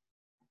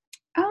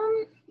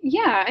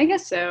 Yeah, I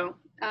guess so.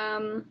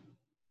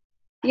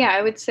 Yeah,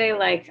 I would say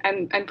like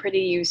I'm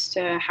pretty used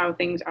to how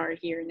things are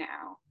here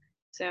now.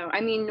 So I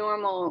mean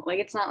normal, like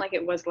it's not like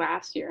it was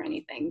last year or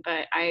anything,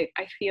 but I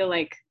feel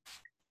like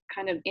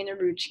kind of in a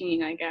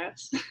routine, I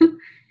guess.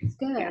 It's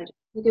good. Yeah.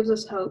 It gives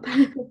us hope.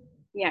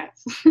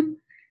 Yes.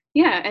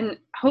 Yeah, and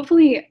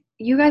hopefully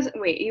you guys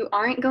you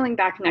aren't going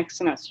back next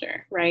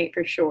semester, right?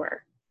 For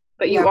sure.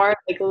 But you Yeah. are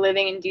like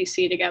living in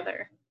DC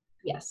together.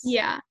 Yes.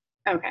 Yeah.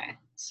 Okay.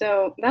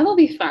 So that'll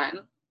be fun,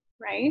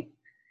 right?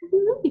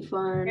 It'll be really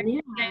fun.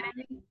 Yeah.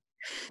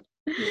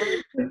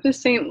 Move to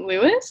St.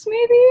 Louis,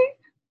 maybe?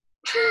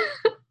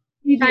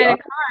 Try to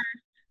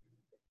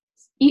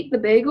Eat the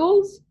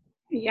bagels.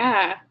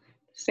 Yeah.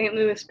 St.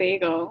 Louis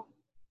bagel.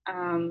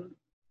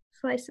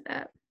 slice it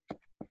up.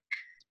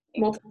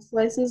 Multiple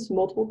slices,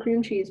 multiple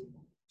cream cheese.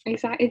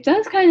 Exactly. It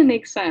does kind of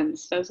make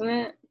sense, doesn't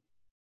it?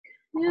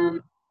 Yeah.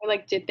 Or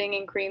like dipping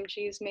in cream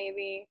cheese,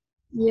 maybe.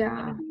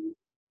 Yeah.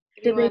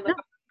 If you Did they wanna look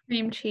up-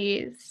 Cream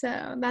cheese,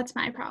 so that's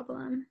my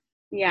problem.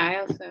 Yeah, I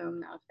also am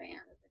not a fan.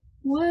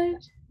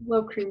 What?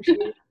 Love cream cheese.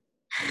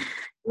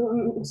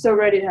 I'm so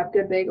ready to have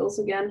good bagels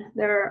again.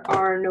 There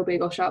are no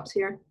bagel shops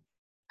here.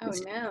 Oh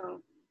no.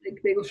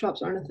 Like bagel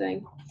shops aren't a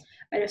thing.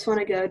 I just want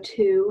to go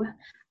to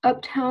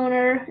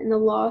Uptowner in the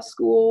law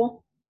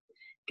school,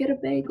 get a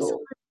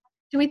bagel.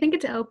 Do we think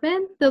it's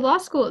open? The law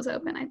school is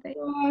open, I think.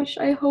 Gosh,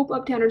 I hope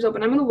Uptowner's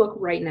open. I'm gonna look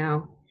right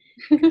now.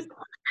 The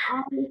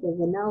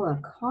vanilla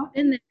coffee.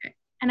 Been there.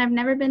 And I've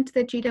never been to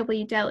the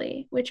GW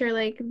Deli, which are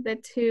like the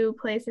two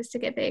places to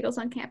get bagels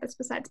on campus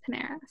besides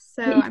Panera.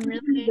 So I'm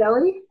really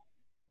Deli?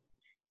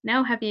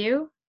 No, have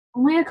you?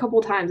 Only a couple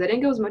times. I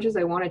didn't go as much as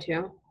I wanted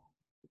to.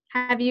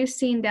 Have you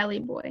seen Deli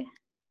Boy?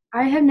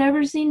 I have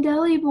never seen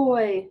Deli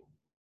Boy.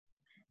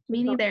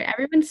 Me neither.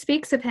 Everyone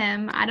speaks of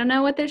him. I don't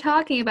know what they're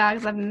talking about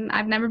because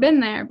I've never been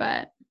there,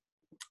 but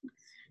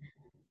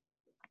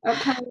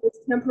Uptown is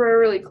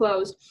temporarily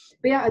closed.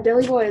 But yeah, a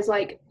Deli Boy is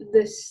like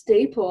the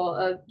staple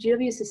of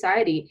GW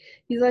society.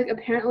 He's like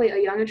apparently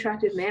a young,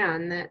 attractive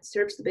man that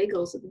serves the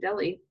bagels at the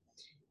deli.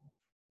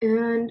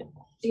 And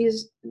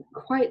he's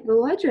quite the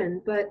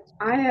legend, but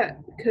I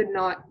could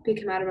not pick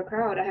him out of a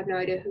crowd. I have no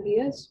idea who he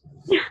is.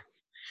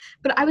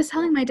 But I was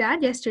telling my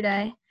dad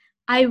yesterday,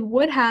 I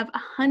would have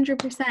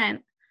 100%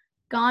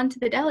 gone to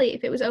the deli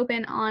if it was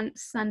open on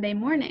Sunday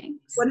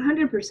mornings.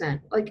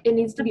 100%. Like, it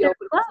needs to be But open.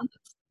 they're closed.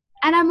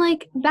 And I'm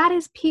like, that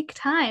is peak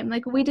time.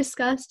 Like we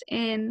discussed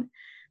in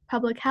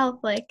public health,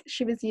 like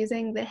she was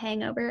using the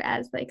hangover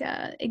as like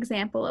a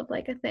example of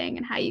like a thing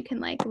and how you can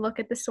like look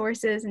at the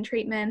sources and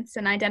treatments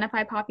and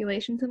identify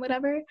populations and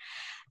whatever.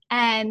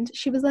 And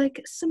she was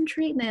like, some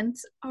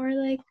treatments are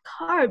like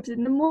carbs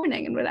in the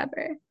morning and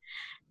whatever.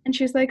 And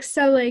she was like,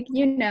 so like,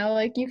 you know,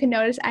 like you can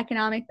notice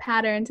economic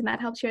patterns and that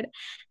helps you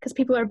because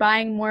people are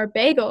buying more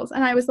bagels.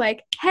 And I was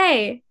like,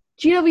 hey,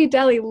 GW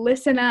Deli,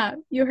 listen up.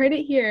 You heard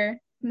it here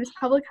in this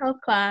public health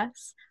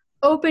class.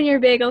 Open your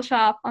bagel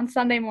shop on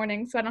Sunday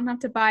morning so I don't have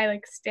to buy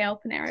like stale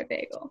Panera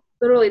bagel.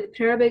 Literally, the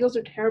Panera bagels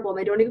are terrible.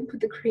 They don't even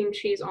put the cream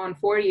cheese on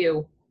for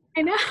you.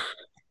 I know.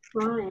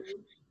 Fine.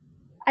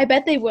 I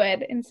bet they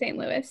would in St.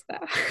 Louis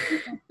though.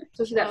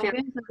 Especially Well, that we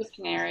family. don't have the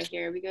Panera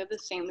here. We go to the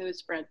St. Louis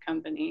Bread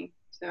Company.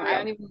 So I Yeah.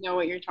 don't even know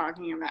what you're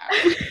talking about.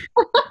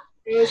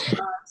 It was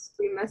us.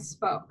 We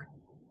misspoke.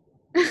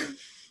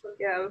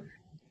 Forgive.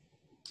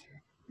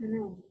 I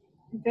know.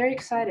 I'm very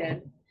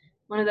excited.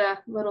 One of the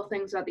little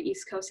things about the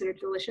East Coast that are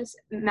delicious.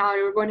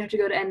 Mallory, we're going to have to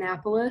go to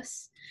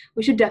Annapolis.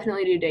 We should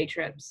definitely do day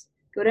trips.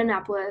 Go to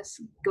Annapolis,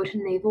 go to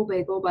Naval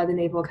Bagel by the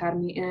Naval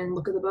Academy, and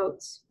look at the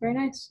boats. Very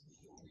nice.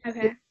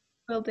 Okay,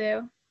 will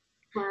do.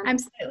 Um, I'm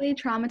slightly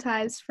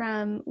traumatized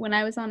from when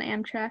I was on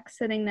Amtrak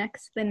sitting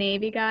next to the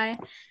Navy guy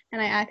and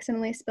I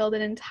accidentally spilled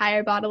an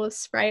entire bottle of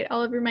Sprite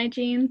all over my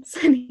jeans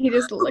and he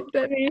just looked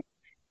at me.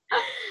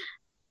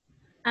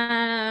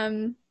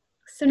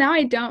 So now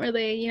I don't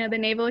really, you know, the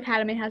Naval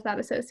Academy has that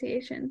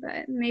association,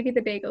 but maybe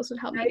the bagels would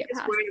help me get Just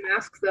past wearing a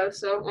mask though,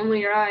 so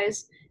only your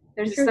eyes.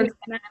 There's a True. sense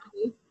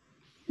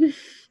And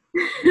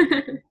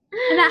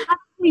that happened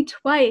to me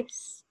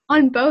twice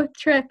on both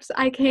trips.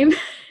 I came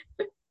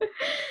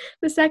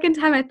the second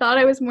time I thought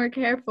I was more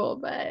careful,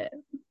 but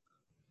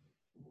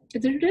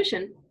It's a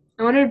tradition.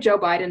 I wonder if Joe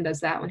Biden does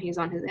that when he's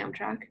on his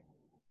Amtrak.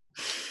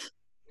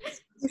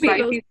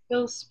 Wait, he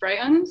spills Sprite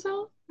on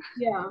himself?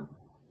 Yeah.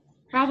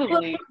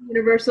 Probably.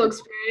 Universal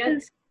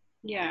experience.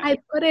 Yeah. I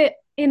put it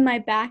in my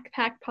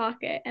backpack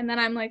pocket and then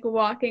I'm like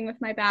walking with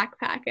my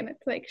backpack and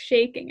it's like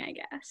shaking, I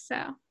guess. So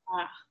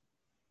Ah,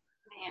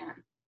 man.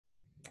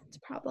 it's a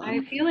problem. I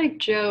feel like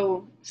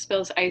Joe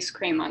spills ice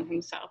cream on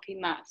himself. He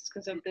must,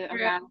 because of the True.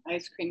 amount of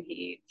ice cream he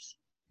eats.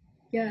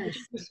 Yes.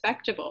 It's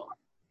respectable.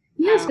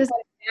 Yes, Wow. there's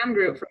a fan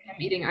group for him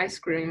eating ice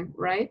cream,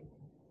 right?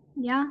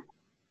 Yeah.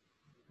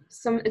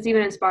 It's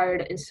even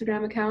inspired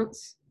Instagram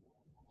accounts.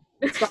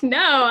 No,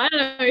 I don't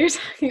know what you're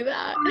talking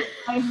about.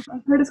 I've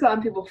heard it's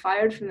gotten people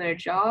fired from their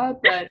job,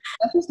 but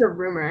that's just a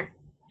rumor.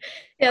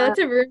 Yeah, that's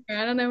a rumor.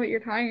 I don't know what you're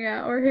talking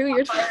about or who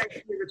you're talking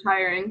about. You're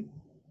retiring.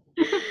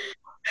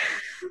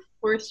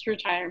 Forced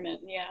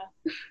retirement, yeah.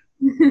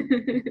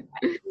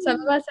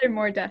 Some of us are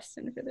more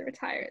destined for the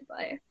retired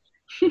life.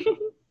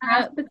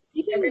 But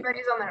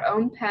Everybody's on their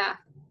own path.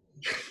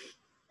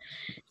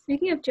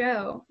 speaking of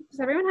Joe, does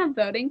everyone have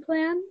voting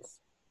plans?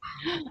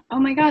 Oh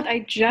my God,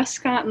 I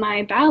just got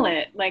my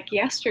ballot like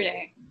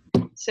yesterday.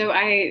 So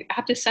I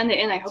have to send it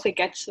in. I hope it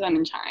gets to them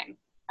in time.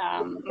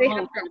 Do they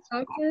have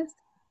drop boxes?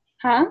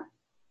 Huh?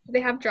 Do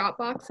they have drop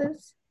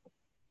boxes?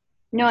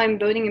 No, I'm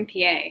voting in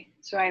PA.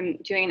 So I'm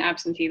doing an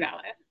absentee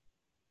ballot.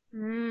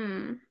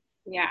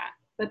 Yeah.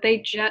 But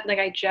I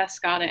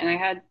just got it, and I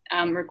had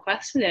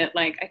requested it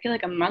like I feel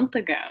like a month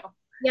ago.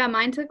 Yeah,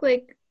 mine took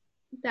like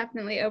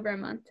definitely over a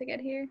month to get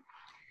here.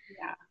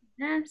 Yeah.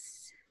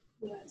 Yes.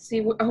 Yeah.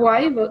 See,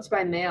 Hawaii votes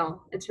by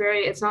mail. It's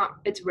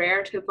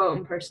rare to vote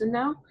in person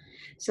now.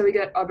 So we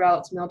get our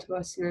ballots mailed to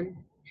us, and then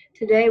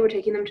today we're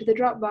taking them to the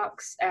drop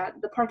box at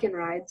the park and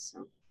ride.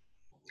 So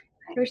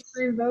first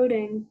time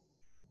voting.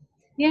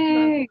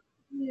 Yay.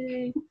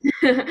 Yay.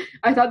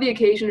 I thought the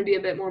occasion would be a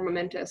bit more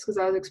momentous because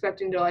I was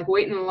expecting to like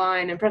wait in the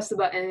line and press the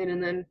button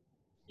and then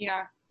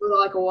go to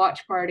like a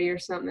watch party or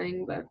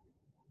something, but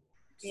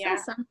still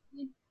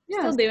something. Yeah,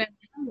 Still doing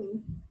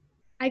it.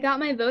 I got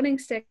my voting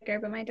sticker,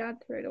 but my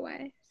dad threw it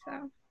away.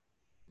 So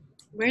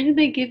where did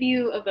they give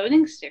you a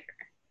voting sticker?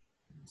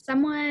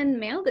 Someone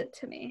mailed it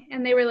to me,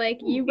 and they were like,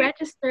 "You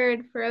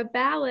registered for a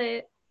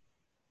ballot.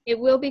 It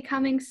will be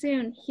coming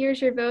soon.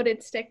 Here's your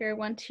voted sticker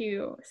once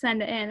you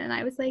send it in." And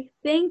I was like,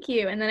 "Thank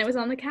you." And then it was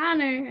on the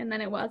counter, and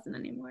then it wasn't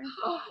anymore.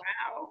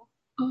 Wow.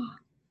 Oh,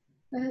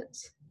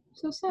 that's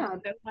so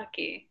sad. So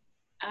lucky.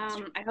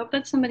 I hope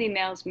that somebody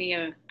mails me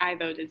a I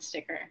voted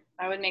sticker.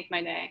 That would make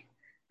my day.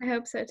 I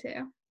hope so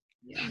too.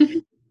 Yeah.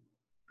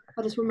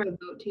 I'll just wear my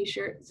vote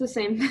t-shirt. It's the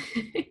same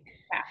thing.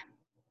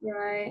 Yeah.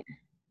 Right.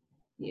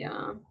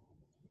 Yeah.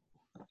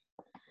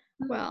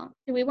 Well,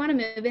 do we want to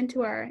move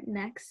into our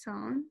next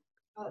song?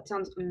 Oh, that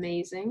sounds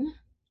amazing.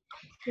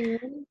 I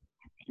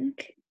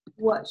think.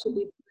 What should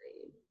we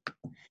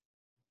play?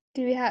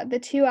 Do we have the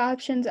two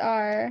options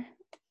are,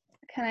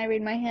 can I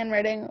read my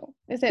handwriting?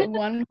 Is it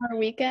One More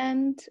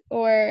Weekend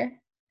or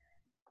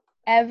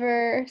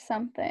Ever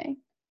Something?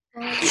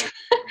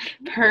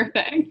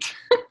 Perfect.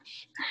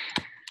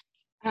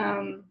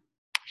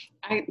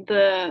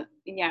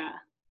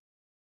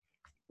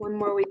 One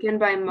More Weekend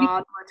by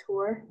Maud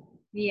Latour.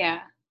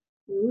 Yeah.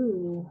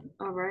 Ooh,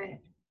 all right.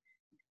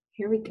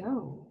 Here we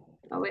go.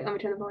 Oh wait, let me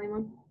turn the volume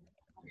on.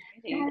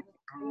 There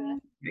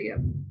you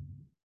go.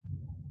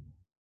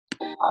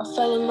 I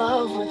fell in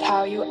love with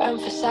how you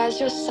emphasize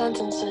your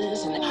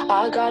sentences, and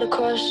I got a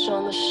crush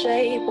on the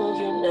shape of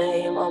your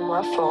name on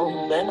my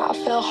phone. Then I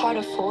fell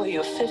harder for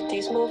your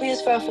 50s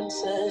movies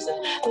references,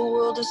 and the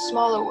world is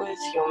smaller with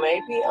you.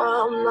 Maybe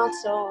I'm not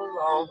so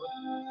alone.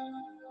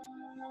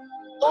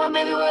 Or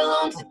maybe we're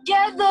alone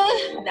together.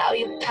 Now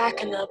you're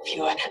packing up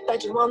your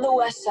bedroom on the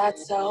west side,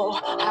 so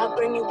I'll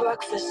bring you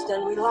breakfast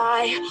and we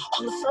lie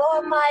on the floor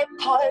of my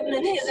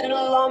apartment. Isn't it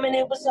alarming?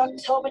 It was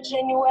October,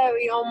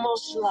 January,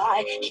 almost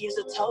July. Here's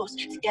a toast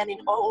to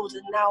getting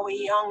older. Now we're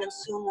young and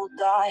soon we'll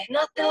die.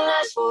 Nothing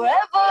lasts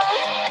forever.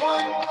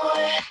 One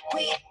more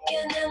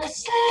weekend in the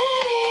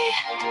city.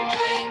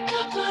 Break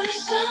up for the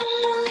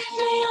summer, leave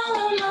me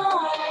all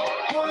alone.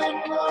 One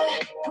more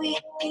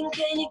weekend,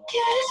 can you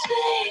kiss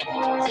me?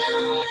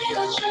 Tell me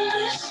that you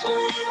miss me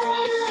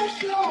if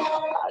you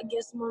want. I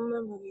guess my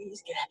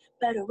memories get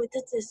better with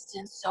the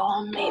distance, so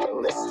I made a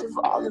list of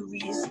all the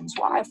reasons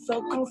why I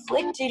felt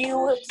conflicted. You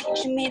were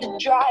teaching me to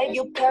drive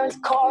your parents'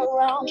 car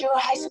around your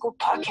high school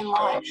parking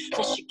lot.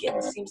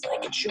 Michigan seems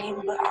like a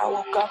dream, but I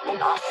woke up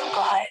and I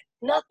forgot.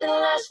 Nothing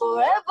lasts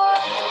forever.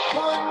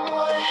 One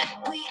more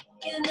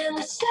weekend in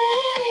the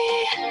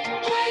city.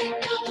 Break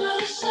up for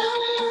the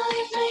summer,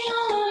 leave me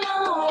all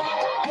alone.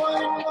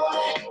 One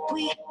more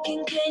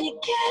weekend, can you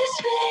kiss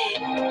me?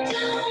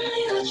 Tell me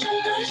that you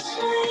miss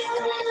me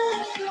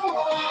if you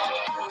want.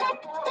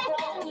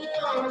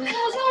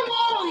 'Cause I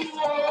know you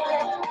want.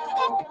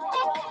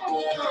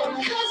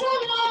 'Cause I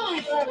know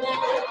you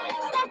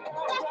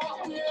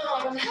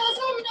want. 'Cause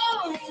I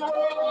know you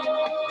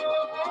want.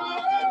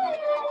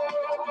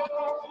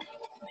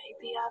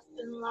 Maybe I've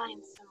been lying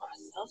to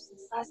myself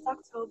since last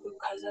October,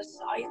 'cause I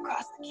saw you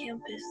cross the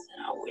campus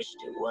and I wished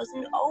it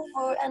wasn't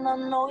over. And I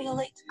know you're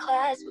late to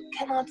class, but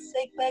can I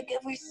take back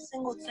every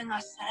single thing I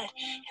said?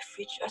 If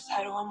we just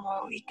had one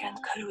more weekend,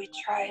 could we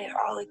try it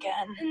all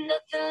again? And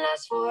nothing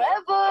lasts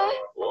forever.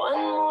 One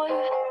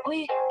more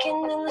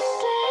weekend in the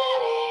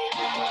city.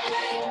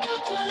 Break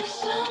up for the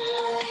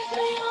summer, leave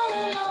me all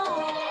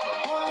alone.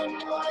 One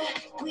more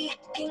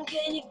weekend,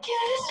 can you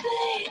kiss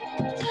me?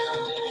 Tell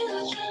me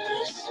that you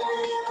miss me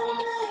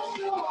if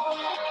you want.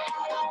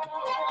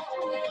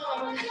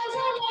 'Cause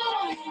I know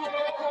you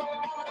want.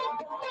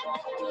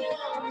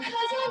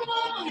 'Cause I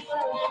know you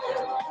want.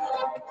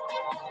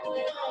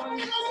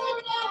 'Cause I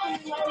know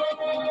you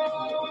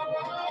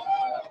want.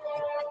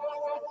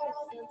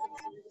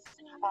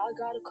 I I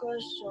got a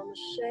crush on the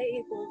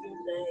shape of your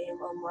name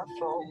on my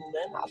phone.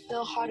 Then I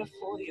fell harder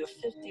for your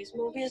 50s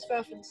movies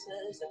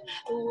references.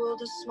 And the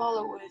world is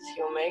smaller with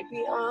you.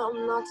 Maybe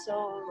I'm not so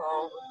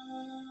alone.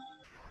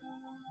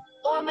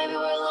 Or maybe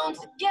we're alone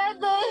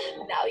together.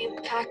 Now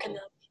you're packing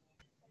up.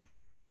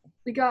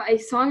 We got a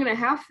song and a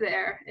half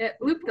there. It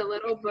looped a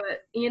little,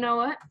 but you know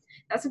what?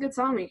 That's a good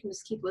song. You can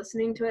just keep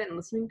listening to it and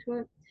listening to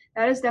it.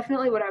 That is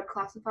definitely what I would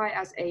classify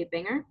as a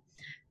banger.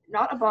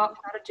 Not a bop,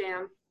 not a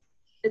jam.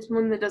 It's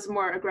one that does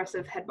more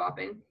aggressive head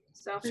bopping.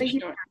 So thank you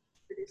for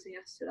introducing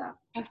us to that.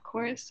 Of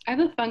course. I have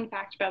a fun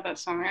fact about that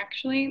song,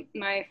 actually.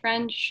 My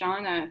friend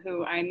Shauna,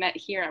 who I met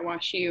here at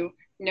WashU,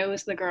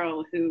 knows the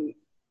girl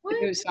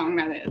whose song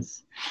that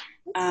is.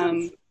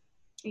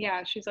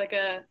 Yeah, she's like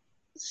a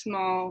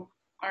small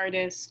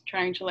artist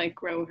trying to like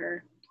grow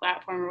her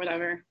platform or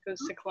whatever. Goes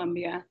to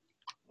Columbia.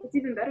 It's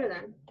even better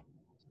then.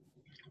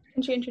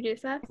 Can she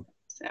introduce us?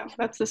 So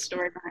that's the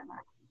story behind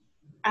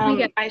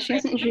that. She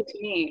hasn't introduced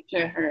me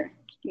to her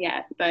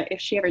yet, but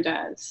if she ever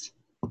does,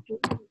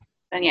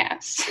 then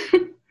yes.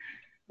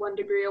 1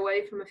 degree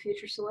away from a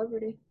future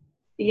celebrity.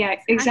 Yeah,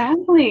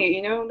 exactly.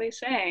 You know, they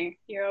say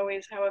you're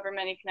always however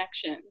many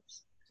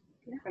connections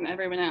from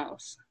everyone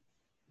else.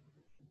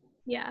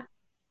 Yeah.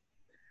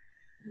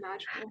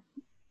 Magical.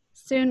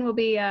 Soon we'll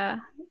be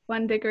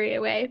 1 degree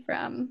away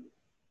from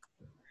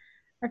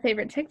our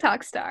favorite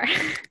TikTok star.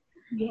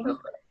 Yeah.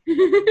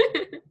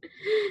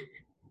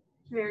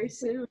 Very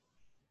soon.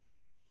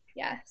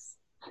 Yes.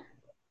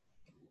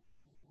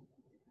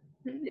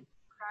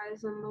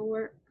 Prize in the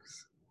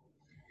works.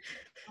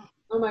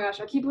 Oh my gosh,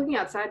 I keep looking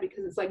outside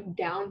because it's like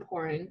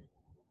downpouring.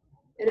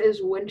 It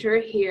is winter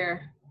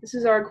here. This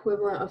is our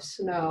equivalent of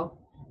snow.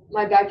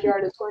 My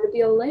backyard is going to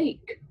be a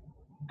lake.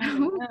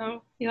 Oh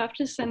no. You'll have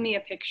to send me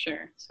a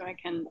picture so I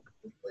can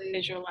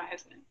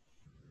visualize it.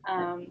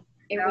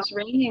 It was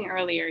raining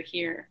earlier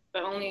here,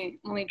 but only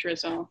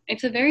drizzle.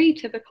 It's a very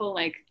typical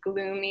like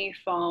gloomy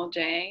fall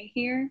day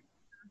here.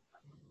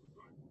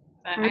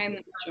 But I'm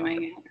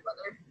enjoying it.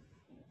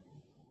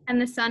 And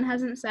the sun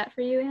hasn't set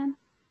for you, Anne?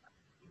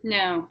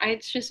 No,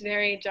 it's just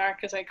very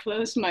dark as I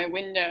closed my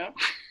window.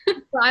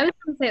 Well, I was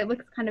going to say it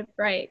looks kind of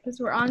bright because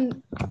we're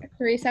on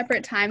 3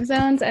 separate time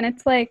zones and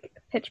it's like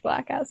pitch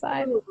black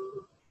outside.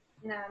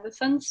 Yeah, the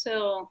sun's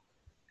still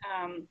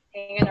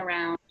hanging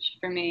around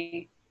for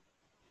me.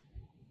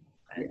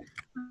 I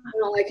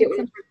don't like it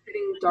when it's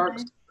getting dark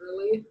so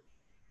early.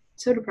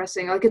 It's so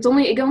depressing. Like it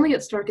only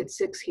gets dark at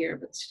 6 here,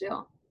 but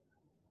still.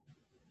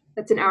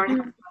 That's an hour and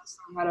a half of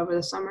sunlight over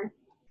the summer.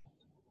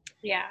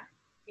 Yeah.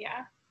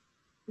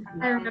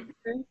 I remember.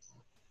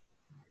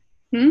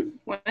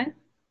 What?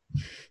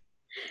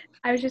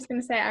 I was just going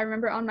to say, I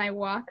remember on my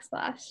walks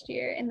last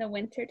year in the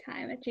winter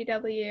time at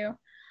GW,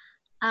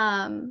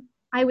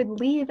 I would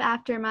leave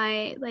after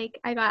I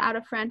got out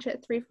of French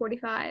at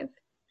 3:45.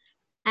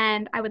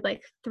 And I would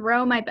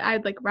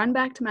run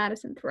back to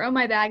Madison, throw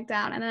my bag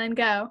down, and then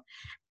go.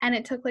 And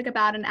it took like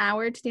about an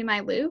hour to do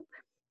my loop.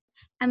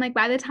 And like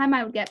by the time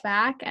I would get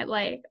back at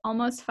like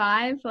almost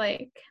 5,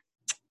 like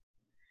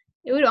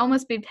it would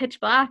almost be pitch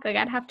black. Like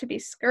I'd have to be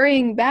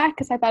scurrying back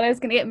because I thought I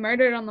was gonna get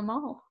murdered on the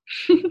mall.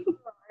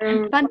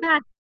 Fun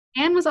fact: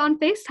 Anne was on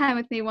FaceTime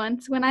with me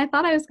once when I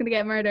thought I was gonna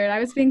get murdered. I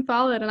was being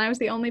followed, and I was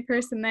the only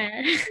person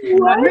there.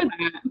 What? I remember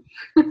that.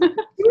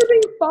 You were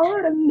being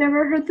followed? I've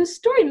never heard this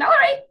story.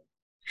 Mallory!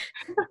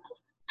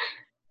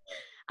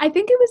 I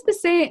think it was the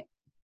same.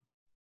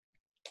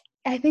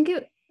 I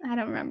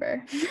don't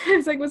remember. I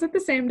was like, was it the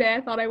same day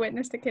I thought I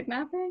witnessed a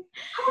kidnapping?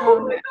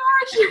 Oh my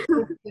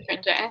gosh!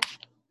 Different day.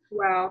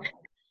 Wow.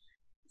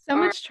 So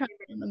much trouble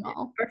in the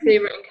mall. Our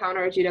favorite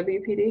encounter at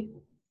GWPD.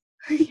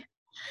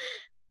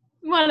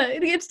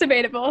 It's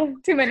debatable.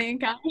 Too many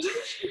encounters.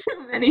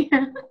 Many.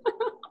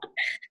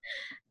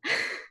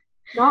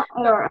 Not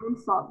at our own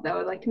fault, though.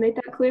 I'd like to make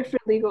that clear for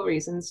legal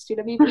reasons.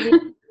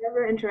 GWPD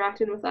never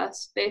interacted with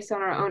us based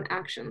on our own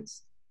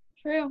actions.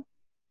 True.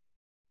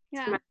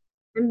 Yeah.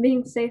 I'm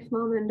being safe,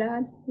 Mom and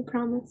Dad. I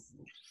promise.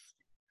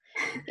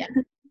 Yeah.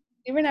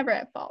 We were never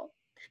at fault.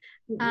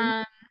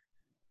 Mm-hmm.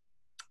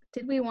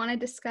 Did we want to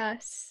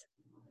discuss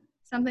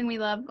something we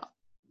love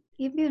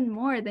even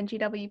more than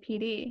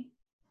GWPD?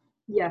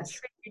 Yes.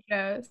 Trader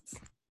Joe's.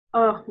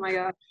 Oh my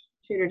gosh.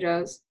 Trader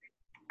Joe's.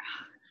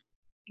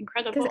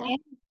 Incredible.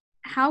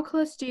 How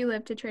close do you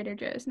live to Trader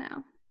Joe's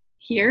now?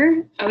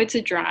 Here? Oh, it's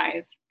a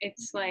drive.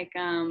 It's like,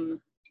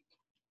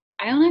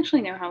 I don't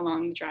actually know how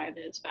long the drive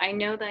is, but I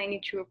know that I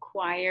need to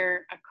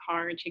acquire a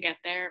car to get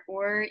there,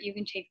 or you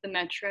can take the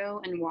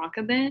metro and walk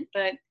a bit,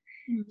 but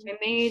I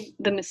made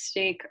the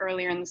mistake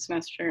earlier in the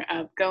semester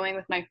of going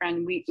with my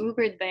friend. We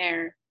Ubered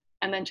there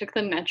and then took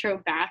the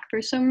metro back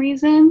for some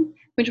reason,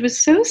 which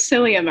was so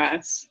silly of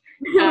us.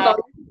 Because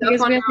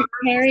we had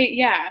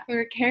to we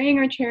were carrying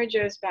our Trader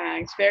Joe's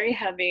bags, very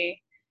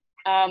heavy.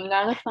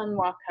 Not a fun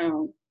walk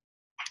home,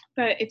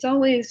 but it's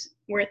always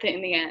worth it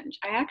in the end.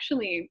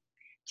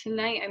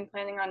 Tonight I'm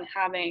planning on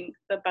having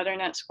the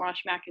butternut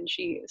squash mac and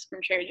cheese from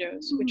Trader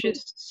Joe's, which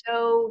is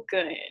so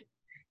good.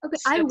 Okay,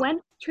 I So,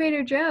 went to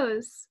Trader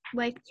Joe's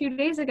like 2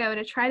 days ago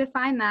to try to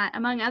find that,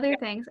 among other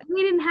things, and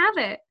they didn't have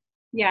it.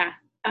 yeah.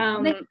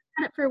 They've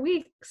had it for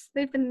weeks.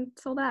 They've been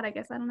sold out, I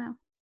guess. I don't know.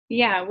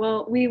 Yeah,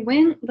 well, we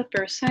went the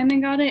first time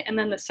and got it, and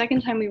then the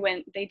second time we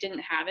went, they didn't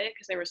have it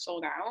because they were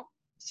sold out.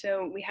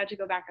 So we had to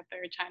go back a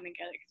third time and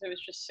get it because it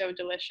was just so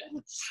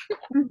delicious. Oh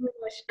my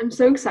gosh, I'm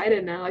so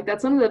excited now. Like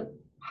that's one of the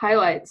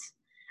highlights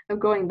of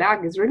going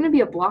back is we're gonna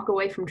be a block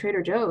away from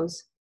Trader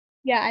Joe's.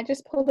 Yeah, I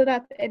just pulled it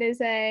up. It is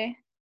a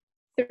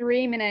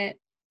 3-minute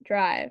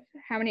drive.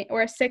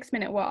 Or a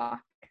 6-minute walk.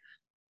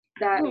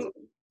 That's Oh.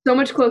 so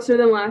much closer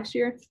than last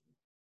year.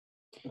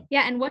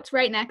 Yeah, and what's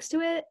right next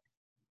to it?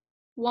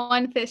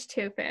 One Fish,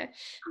 Two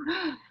Fish.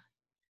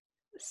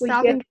 We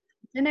Stop get- and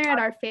get dinner at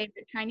our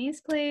favorite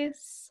Chinese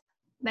place,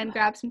 then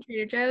grab some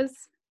Trader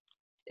Joe's.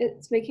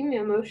 It's making me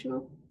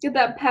emotional. Get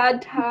that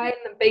pad thai in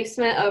the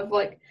basement of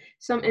like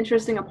some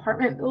interesting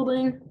apartment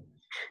building.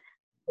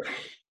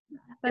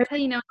 That's how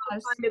you know it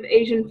was. Kind of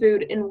Asian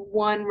food in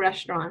one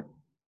restaurant.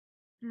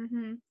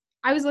 Mm-hmm.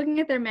 I was looking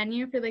at their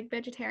menu for like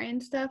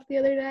vegetarian stuff the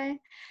other day,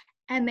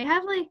 and they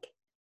have like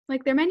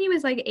their menu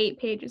is like 8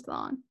 pages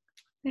long.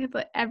 They have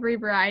like every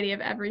variety of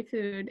every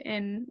food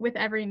with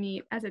every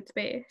meat as its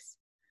base.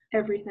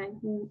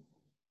 Everything.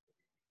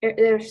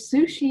 There's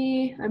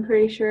sushi, I'm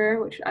pretty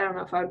sure, which I don't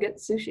know if I would get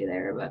sushi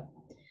there, but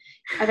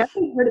I've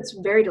actually heard it's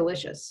very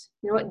delicious.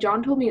 You know what?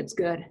 John told me it's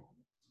good.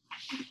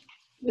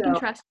 You can So,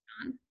 trust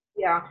John.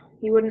 yeah,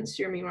 he wouldn't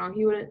steer me wrong.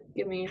 He wouldn't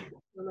give me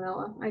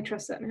vanilla. I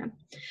trust that man.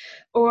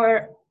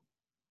 Or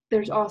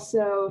there's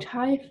also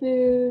Thai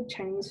food,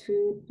 Chinese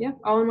food. Yeah,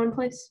 all in one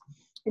place.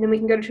 And then we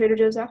can go to Trader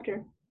Joe's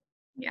after.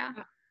 Yeah.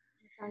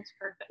 Sounds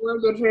perfect. We'll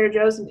go to Trader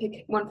Joe's and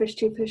pick One Fish,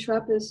 Two Fish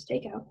up as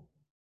takeout.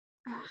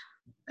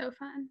 So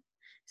fun.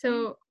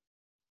 So,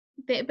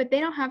 but they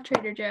don't have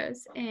Trader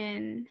Joe's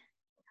in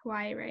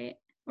Hawaii, right?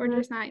 Or No.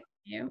 just not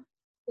you?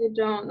 They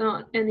don't,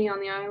 not any on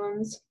the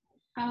islands.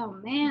 Oh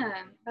man,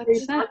 Three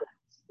that's sad. targets.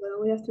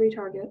 So we have 3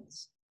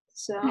 targets.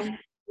 So at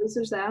least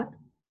there's that.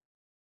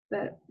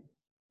 But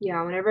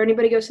yeah, whenever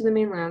anybody goes to the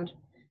mainland,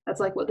 that's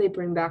like what they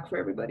bring back for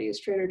everybody is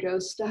Trader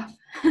Joe's stuff.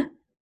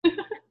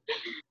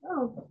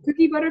 Oh,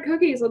 cookie butter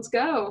cookies, let's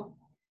go.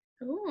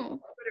 Oh,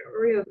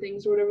 Oreo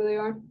things or whatever they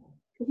are.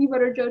 Cookie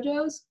butter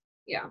JoJo's?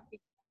 Yeah.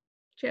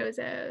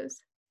 Jozo's.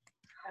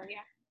 Oh yeah.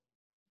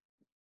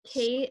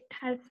 Kate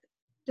has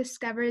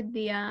discovered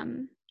the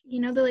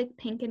the like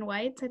pink and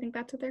whites. I think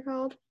that's what they're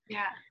called.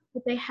 Yeah.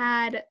 But they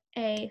had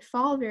a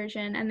fall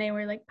version, and they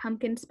were like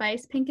pumpkin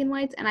spice pink and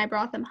whites. And I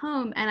brought them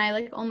home, and I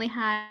like only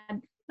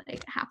had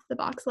like half the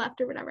box left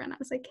or whatever. And I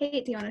was like,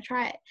 Kate, do you want to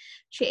try it?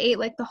 She ate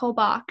like the whole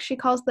box. She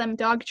calls them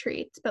dog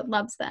treats, but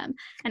loves them.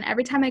 And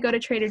every time I go to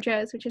Trader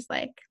Joe's, which is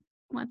like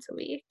once a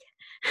week,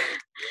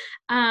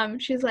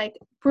 she's like,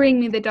 bring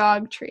me the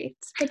dog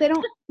treats. But they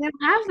don't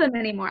have them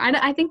anymore.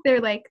 I think they're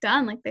like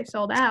done, like they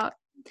sold out.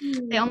 They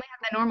only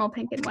have the normal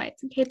pink and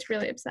whites, and Kate's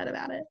really upset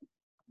about it.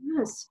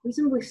 Yes,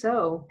 reasonably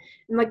so.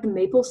 And like the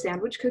maple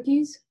sandwich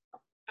cookies.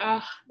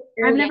 Oh,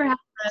 I've never had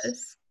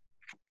those.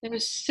 it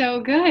was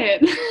so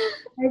good.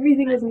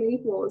 Everything is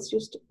maple. It's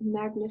just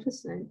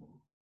magnificent.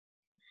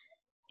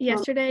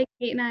 Yesterday,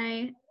 Kate and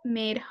I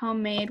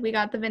we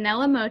got the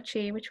vanilla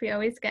mochi, which we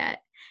always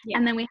get. Yeah.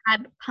 And then we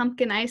had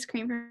pumpkin ice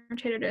cream from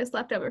Trader Joe's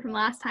left over from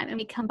last time. And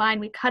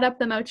we cut up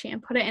the mochi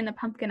and put it in the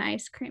pumpkin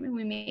ice cream. And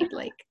we made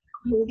like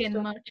pumpkin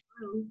mochi.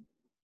 Oh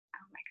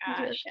my It was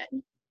really gosh.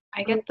 good.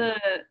 I get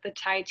the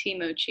Thai tea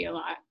mochi a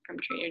lot from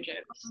Trader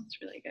Joe's. It's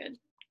really good.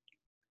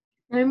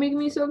 They're making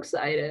me so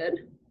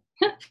excited.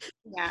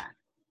 Yeah.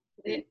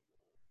 It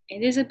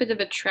is a bit of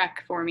a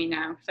trek for me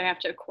now because I have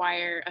to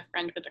acquire a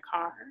friend with a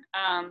car.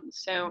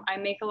 So I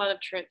make a lot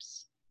of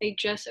trips. They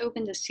just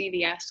opened a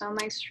CVS on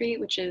my street,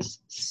 which is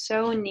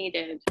so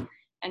needed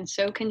and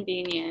so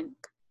convenient.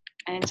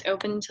 And it's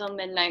open until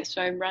midnight.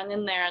 So I run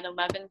in there at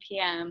 11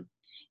 p.m.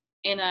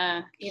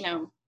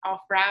 all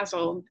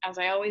frazzled, as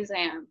I always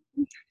am.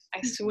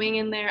 I swing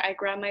in there, I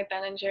grab my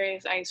Ben &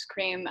 Jerry's ice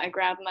cream, I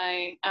grab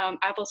my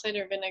apple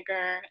cider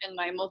vinegar and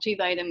my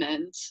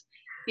multivitamins,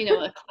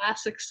 a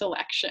classic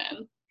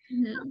selection.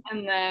 Mm-hmm.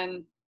 And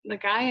then the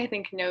guy, I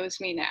think, knows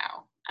me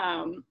now.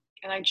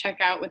 And I check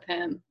out with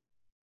him.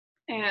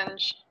 And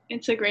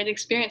it's a great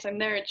experience. I'm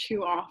there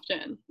too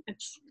often.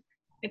 It's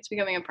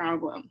becoming a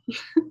problem.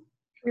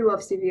 We love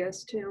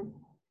CVS too.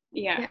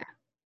 Yeah.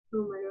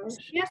 Oh my gosh.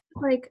 Yes,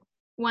 like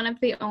one of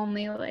the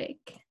only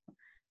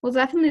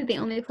definitely the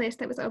only place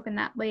that was open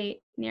that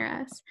late near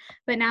us.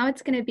 But now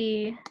it's going to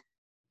be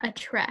a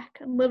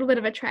little bit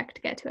of a trek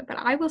to get to it. But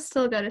I will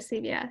still go to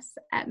CVS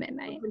at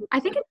midnight. I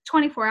think it's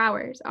 24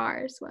 hours.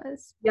 Ours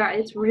was. Yeah,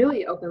 it's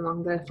really open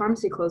long. The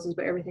pharmacy closes,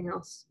 but everything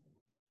else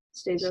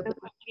stays So open.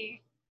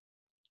 lucky.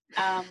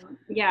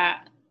 Yeah,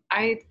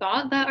 I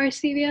thought that our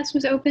CVS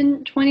was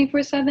open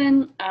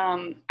 24/7.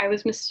 I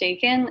was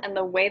mistaken, and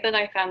the way that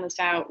I found this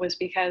out was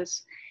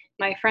because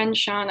my friend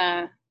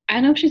Shauna, I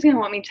don't know if she's going to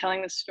want me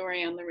telling this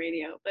story on the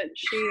radio, but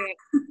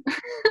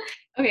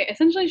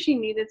essentially she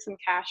needed some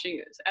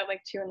cashews at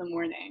like 2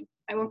 a.m.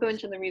 I won't go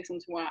into the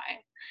reasons why,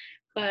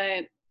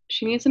 but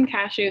she needs some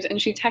cashews,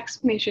 and she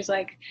texts me. She's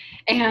like,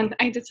 "And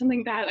I did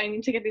something bad. I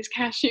need to get these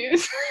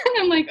cashews." And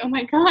I'm like, "Oh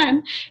my god,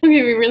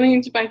 okay, we really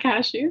need to buy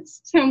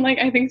cashews." So I'm like,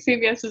 I think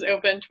CVS is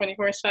open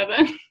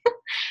 24/7.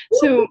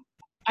 So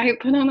I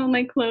put on all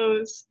my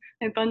clothes.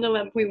 I bundle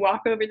up. We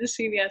walk over to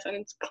CVS, and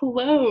it's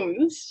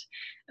closed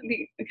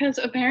because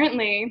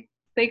apparently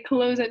they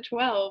close at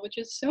 12, which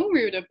is so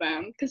rude of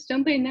them. Because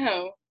don't they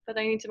know that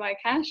I need to buy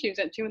cashews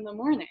at 2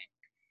 a.m?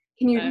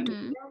 Can you But-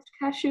 DoorDash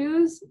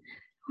cashews?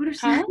 What are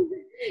Huh? some?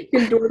 You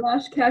can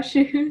DoorDash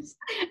cashews.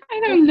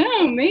 I don't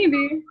know,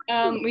 maybe.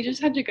 We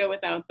just had to go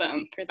without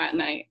them for that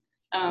night.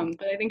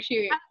 But I think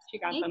she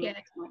got make them the it?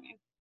 next morning.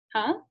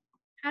 Huh?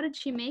 How did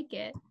she make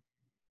it?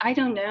 I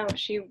don't know.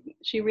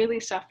 She really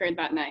suffered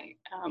that night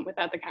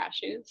without the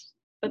cashews.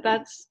 But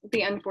that's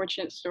the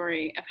unfortunate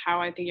story of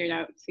how I figured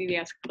out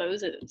CVS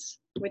closes,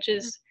 which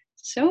is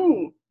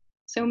so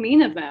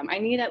mean of them. I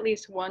need at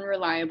least one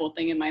reliable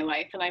thing in my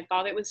life, and I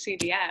thought it was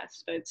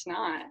CVS, but it's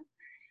not.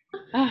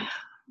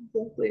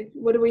 Exactly.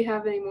 What do we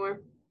have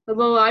anymore? The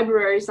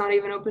library's not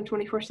even open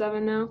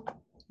 24/7 now.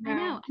 I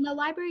know. And the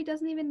library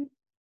doesn't even,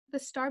 the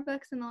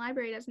Starbucks in the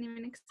library doesn't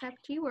even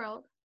accept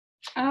G-World.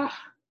 Oh,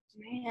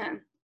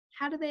 man.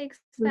 How do they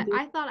expect?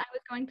 I thought I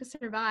was going to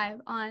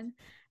survive on,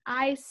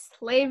 I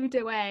slaved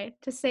away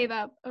to save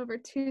up over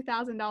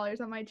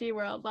 $2,000 on my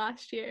G-World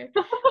last year.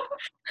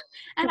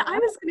 And I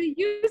was going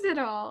to use it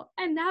all.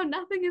 And now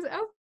nothing is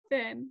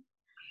open.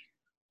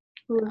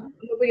 I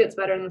hope it gets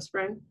better in the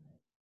spring.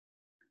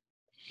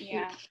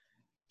 Yeah,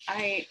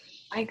 I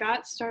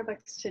got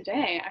Starbucks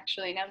today,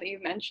 actually, now that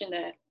you've mentioned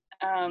it.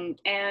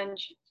 And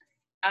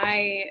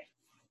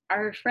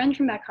our friend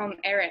from back home,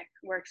 Eric,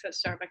 works at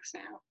Starbucks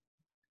now.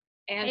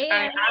 And Hey,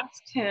 I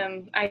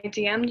Eric.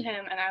 DM'd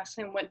him and asked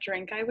him what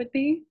drink I would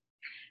be.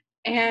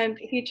 And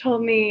he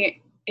told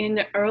me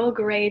in Earl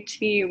Grey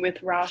tea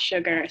with raw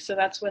sugar. So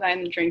that's what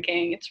I'm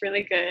drinking. It's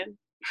really good.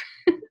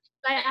 Did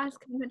I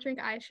ask him what drink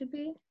I should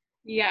be?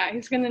 Yeah,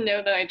 he's going to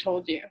know that I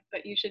told you,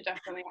 but you should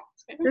definitely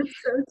ask him. That's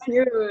so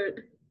cute.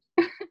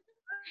 I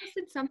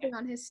posted something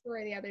on his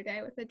story the other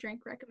day with a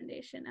drink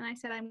recommendation, and I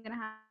said I'm going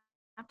to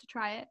have to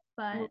try it,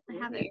 but I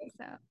haven't, really?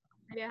 so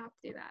maybe I have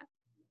to do that.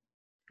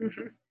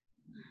 Mm-hmm.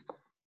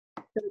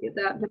 Gotta get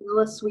that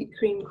vanilla sweet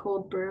cream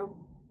cold brew.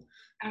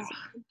 Oh,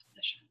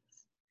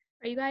 delicious.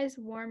 Are you guys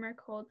warm or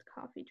cold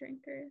coffee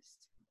drinkers?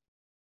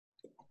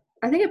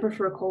 I think I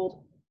prefer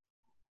cold.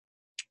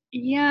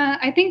 Yeah,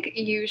 I think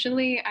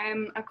usually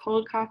I'm a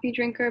cold coffee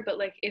drinker, but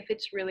like if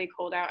it's really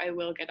cold out, I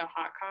will get a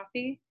hot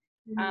coffee.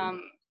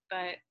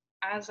 But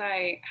as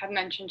I have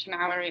mentioned to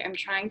Mallory, I'm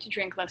trying to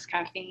drink less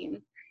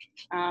caffeine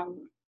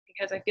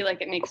because I feel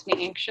like it makes me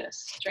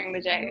anxious during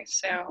the day.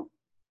 So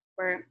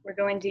we're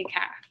going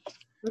decaf.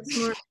 That's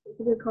smart. That's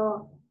a good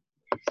call.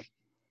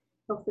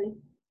 Healthy.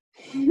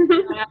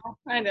 Well,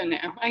 I don't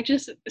know. I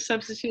just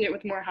substitute it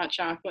with more hot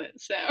chocolate.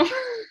 So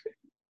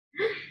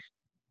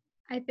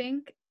I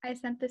think I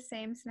sent the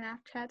same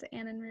Snapchat to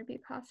Anne and Ruby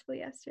possibly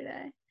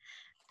yesterday,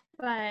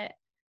 but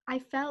I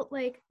felt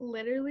like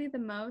literally the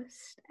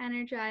most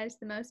energized,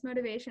 the most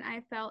motivation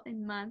I felt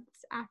in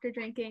months after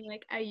drinking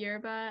like a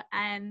yerba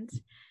and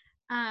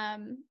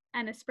an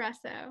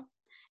espresso.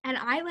 And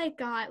I like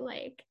got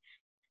like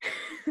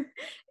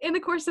in the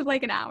course of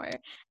like an hour,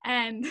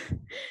 and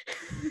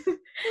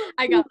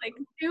I got like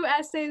 2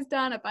 essays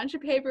done, a bunch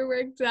of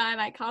paperwork done.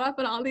 I caught up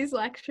on all these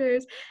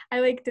lectures. I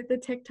like did the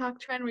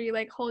TikTok trend where you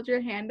like hold your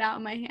hand out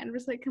and my hand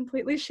was like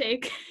completely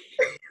shaking.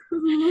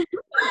 It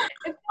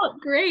felt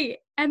great.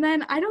 And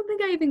then I don't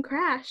think I even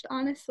crashed,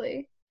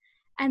 honestly.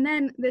 And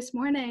then this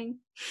morning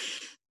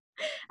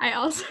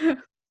I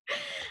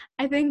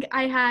think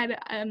I had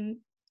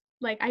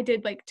like I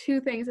did like 2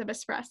 things of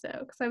espresso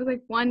because I was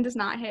like, one does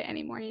not hit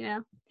anymore, you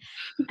know?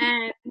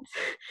 And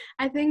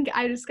I think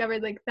I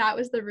discovered like that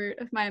was the root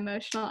of my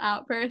emotional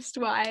outburst.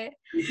 Why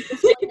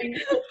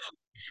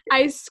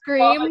I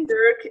screamed,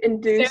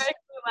 induced.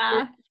 hysterically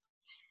laughed.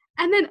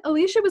 And then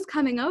Alicia was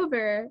coming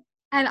over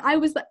and I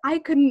was like, I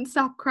couldn't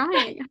stop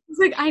crying. I was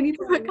like, I need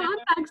to put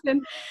contacts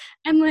in.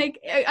 And like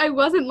I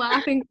wasn't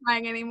laughing,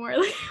 crying anymore.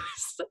 Like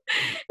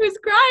it was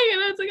crying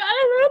and I was like, I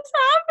don't know what's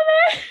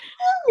happening.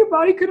 Your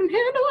body couldn't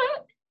handle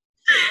it.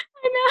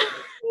 I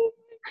know.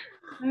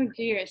 oh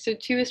dear. So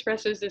 2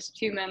 espressos is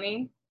too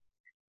many.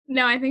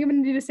 No, I think I'm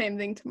gonna do the same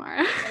thing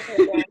tomorrow.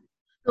 Okay.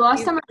 The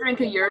last time I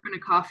drank a yerba and a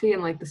coffee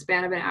in like the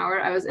span of an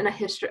hour, I was in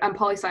a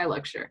poli-sci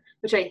lecture,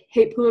 which I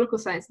hate, political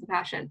science with a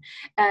passion,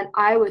 and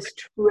I was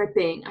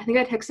tripping. I think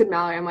I texted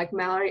Mallory. I'm like,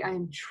 Mallory, I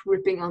am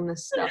tripping on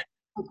this stuff.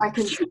 Like, I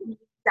can see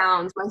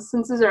sounds. My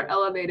senses are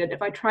elevated.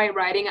 If I try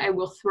writing, I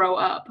will throw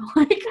up.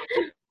 Like,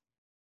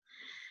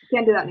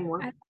 can't do that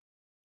anymore. I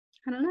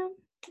don't know.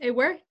 It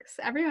works.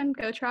 Everyone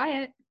go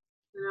try it.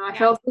 I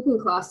felt sick in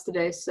class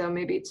today, so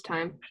maybe it's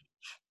time.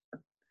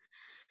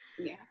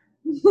 Yeah.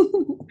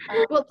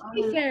 Well, to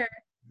be fair,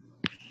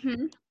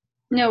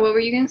 No, what were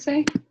you gonna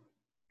say?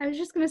 I was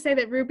just going to say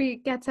that Ruby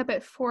gets up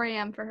at 4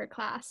 a.m. for her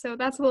class, so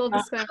that's a little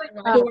disclaimer.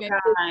 Oh God.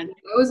 I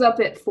was up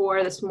at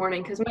 4 this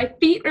morning because my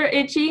feet are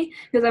itchy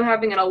because I'm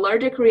having an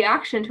allergic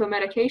reaction to a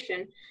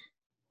medication.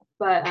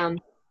 But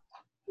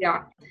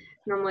yeah,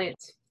 normally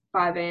it's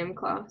 5 a.m.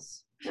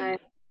 class. I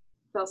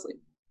fell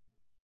asleep.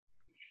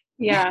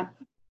 Yeah.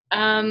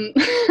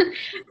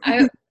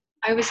 I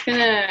was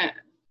gonna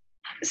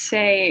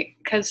say,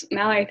 because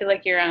Mallory, I feel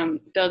like you're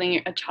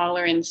building a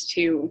tolerance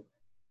to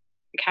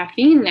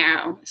caffeine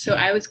now. So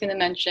I was gonna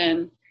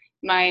mention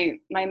my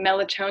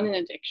melatonin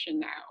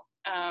addiction now.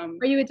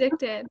 Are you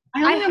addicted?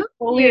 I am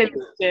fully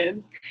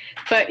addicted,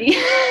 but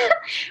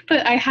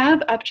but I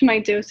have upped my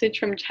dosage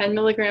from 10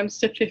 milligrams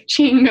to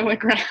 15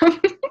 milligrams.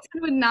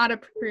 Jason would not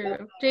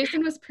approve.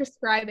 Jason was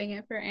prescribing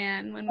it for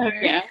Anne when we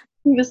were. Yeah,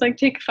 he was like,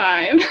 take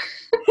 5.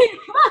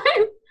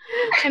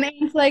 And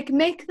Anne's like,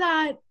 make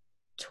that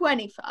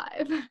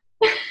 25.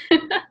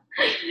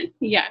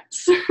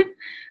 Yes.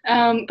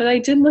 But I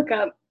did look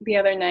up the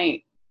other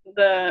night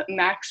the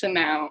max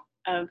amount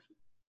of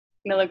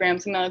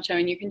milligrams of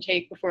melatonin you can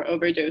take before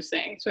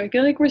overdosing. So I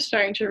feel like we're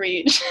starting to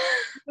reach.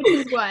 Which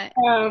is what?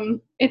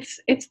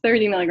 It's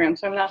 30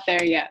 milligrams, so I'm not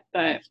there yet,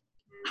 but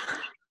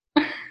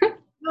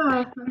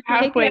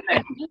halfway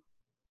there.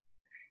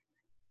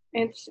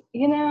 It's,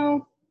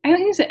 I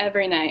don't use it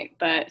every night,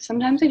 but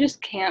sometimes I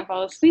just can't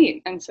fall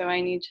asleep, and so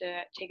I need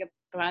to take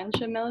a bunch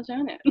of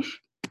melatonin.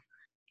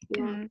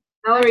 Yeah.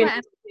 Mallory knows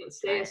I can't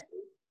stay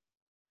asleep.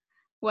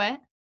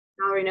 What?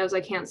 Mallory knows I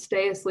can't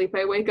stay asleep.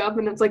 I wake up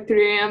and it's like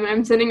 3 a.m. and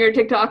I'm sending her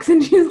TikToks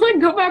and she's like,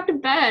 go back to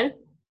bed.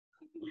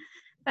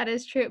 That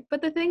is true.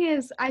 But the thing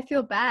is, I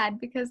feel bad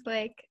because,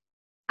 like,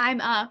 I'm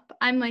up.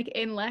 I'm, like,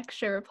 in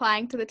lecture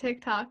replying to the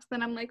TikToks.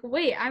 Then I'm like,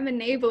 wait, I'm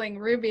enabling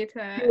Ruby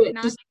to Do it.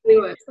 not Just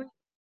do it.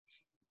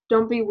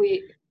 Don't be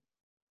weak.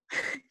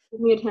 Give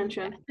me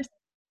attention.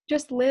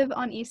 Just live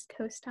on East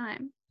Coast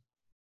time.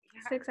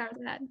 6 hours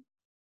ahead.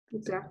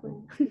 Exactly.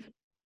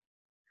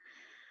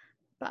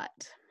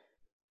 But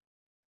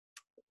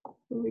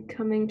Are we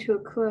coming to a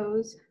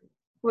close?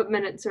 What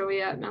minutes are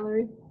we at,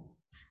 Mallory?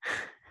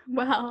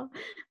 well,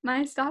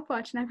 my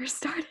stopwatch never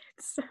started,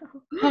 so.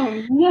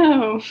 Oh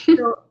no.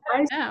 So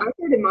I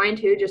started mine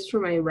too, just for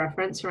my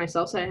reference for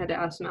myself, so I had to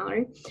ask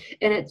Mallory.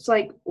 And it's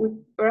like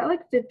we're at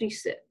like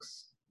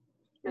 56.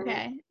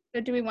 Okay.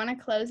 So do we want to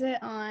close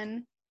it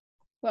on,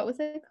 what was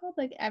it called?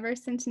 Like Ever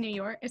Since New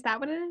York? Is that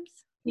what it is?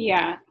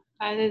 Yeah,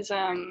 that is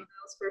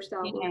First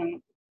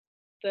album.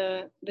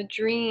 The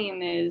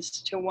dream is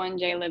to one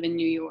day live in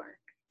New York.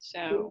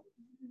 So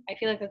I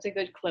feel like that's a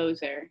good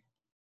closer.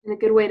 And a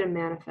good way to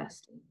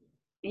manifest it.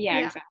 Yeah,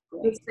 exactly.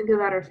 Let's think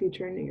about our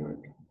future in New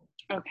York.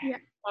 Okay. Yeah.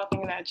 I'll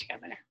think about it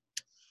together.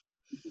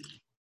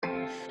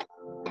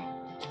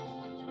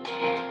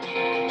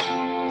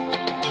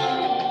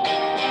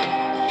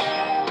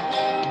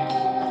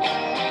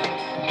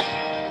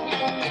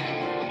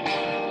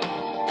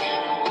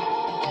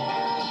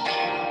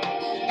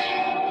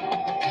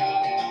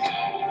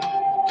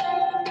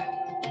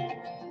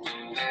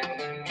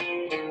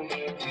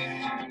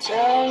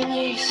 Tell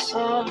me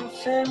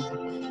something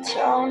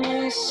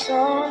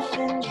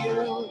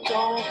you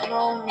don't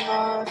know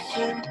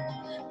nothing.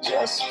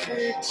 Just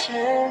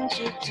pretend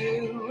you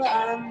do.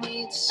 I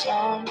need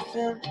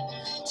something.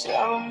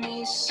 Tell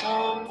me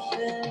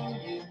something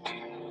new.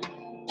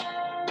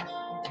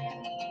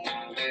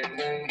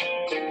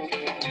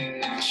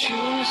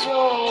 Choose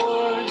your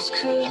words,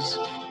 'cause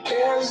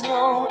there's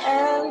no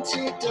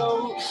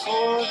antidote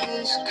for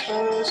this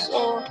curse.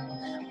 Or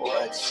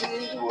what's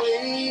it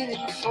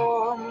waiting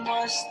for?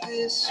 Must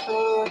this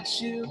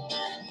hurt you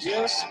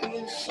just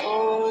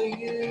before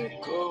you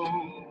go?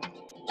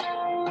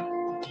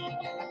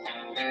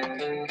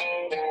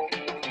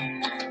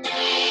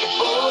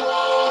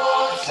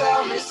 Oh,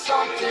 tell me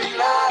something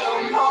I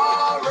don't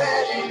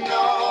already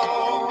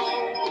know.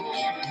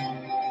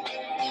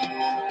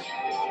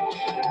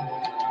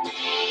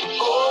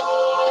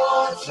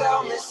 Oh,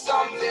 tell me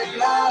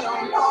something I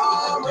don't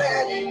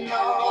already know.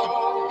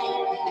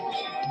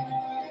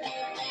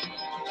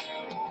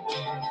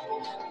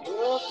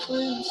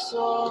 Brooklyn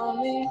saw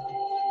me,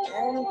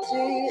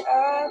 empty,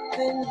 I've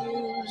been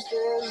used,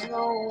 there's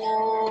no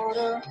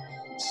water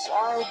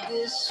inside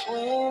this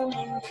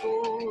swimming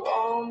pool,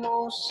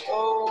 almost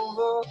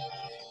over,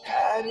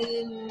 had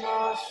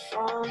enough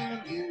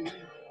from you.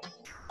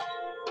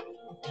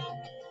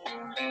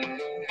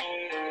 And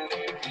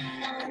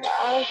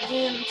I've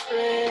been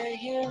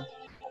praying, I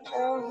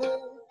never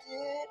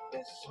did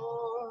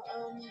before,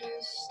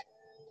 understand.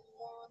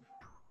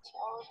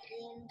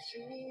 Talking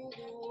to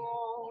the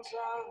walls,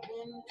 I've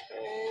been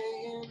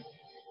praying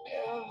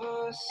ever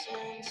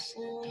since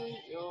New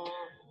York.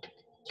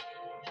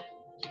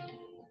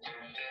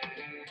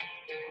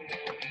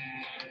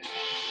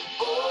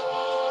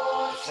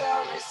 Oh,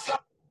 tell me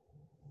something.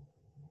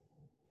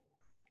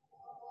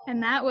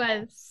 And that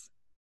was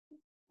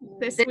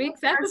this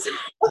week's episode.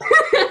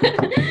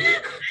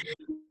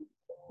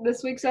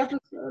 This week's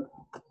episode.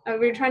 We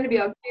were trying to be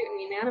all cute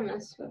and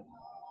unanimous, but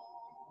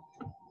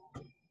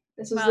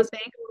this was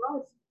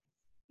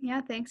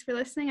thanks for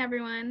listening,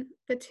 everyone.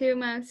 The two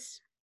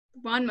most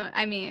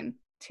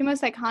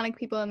iconic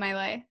people in my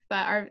life,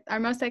 but our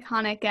most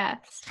iconic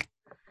guests.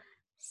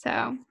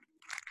 So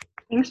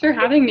thanks for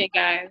having me,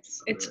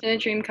 guys. It's been a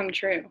dream come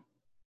true.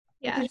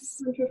 Yes.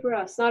 For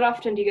us. Not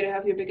often do you get to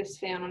have your biggest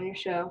fan on your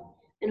show.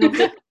 And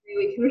hopefully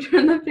we can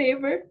return the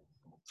favor.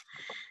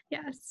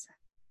 Yes.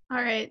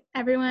 All right,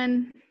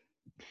 everyone,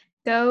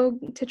 go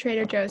to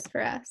Trader Joe's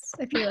for us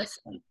if you're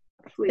listening.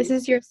 Please. This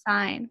is your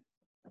sign.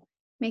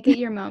 Make it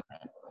your moment.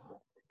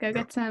 Go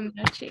get some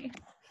mochi.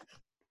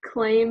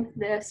 Claim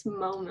this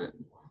moment.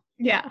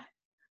 Yeah.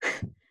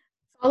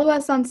 Follow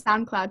us on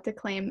SoundCloud to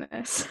claim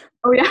this.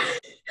 Oh, yeah.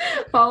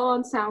 Follow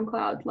on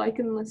SoundCloud, like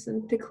and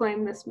listen to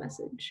claim this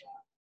message.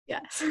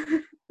 Yes.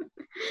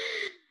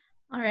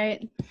 All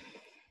right.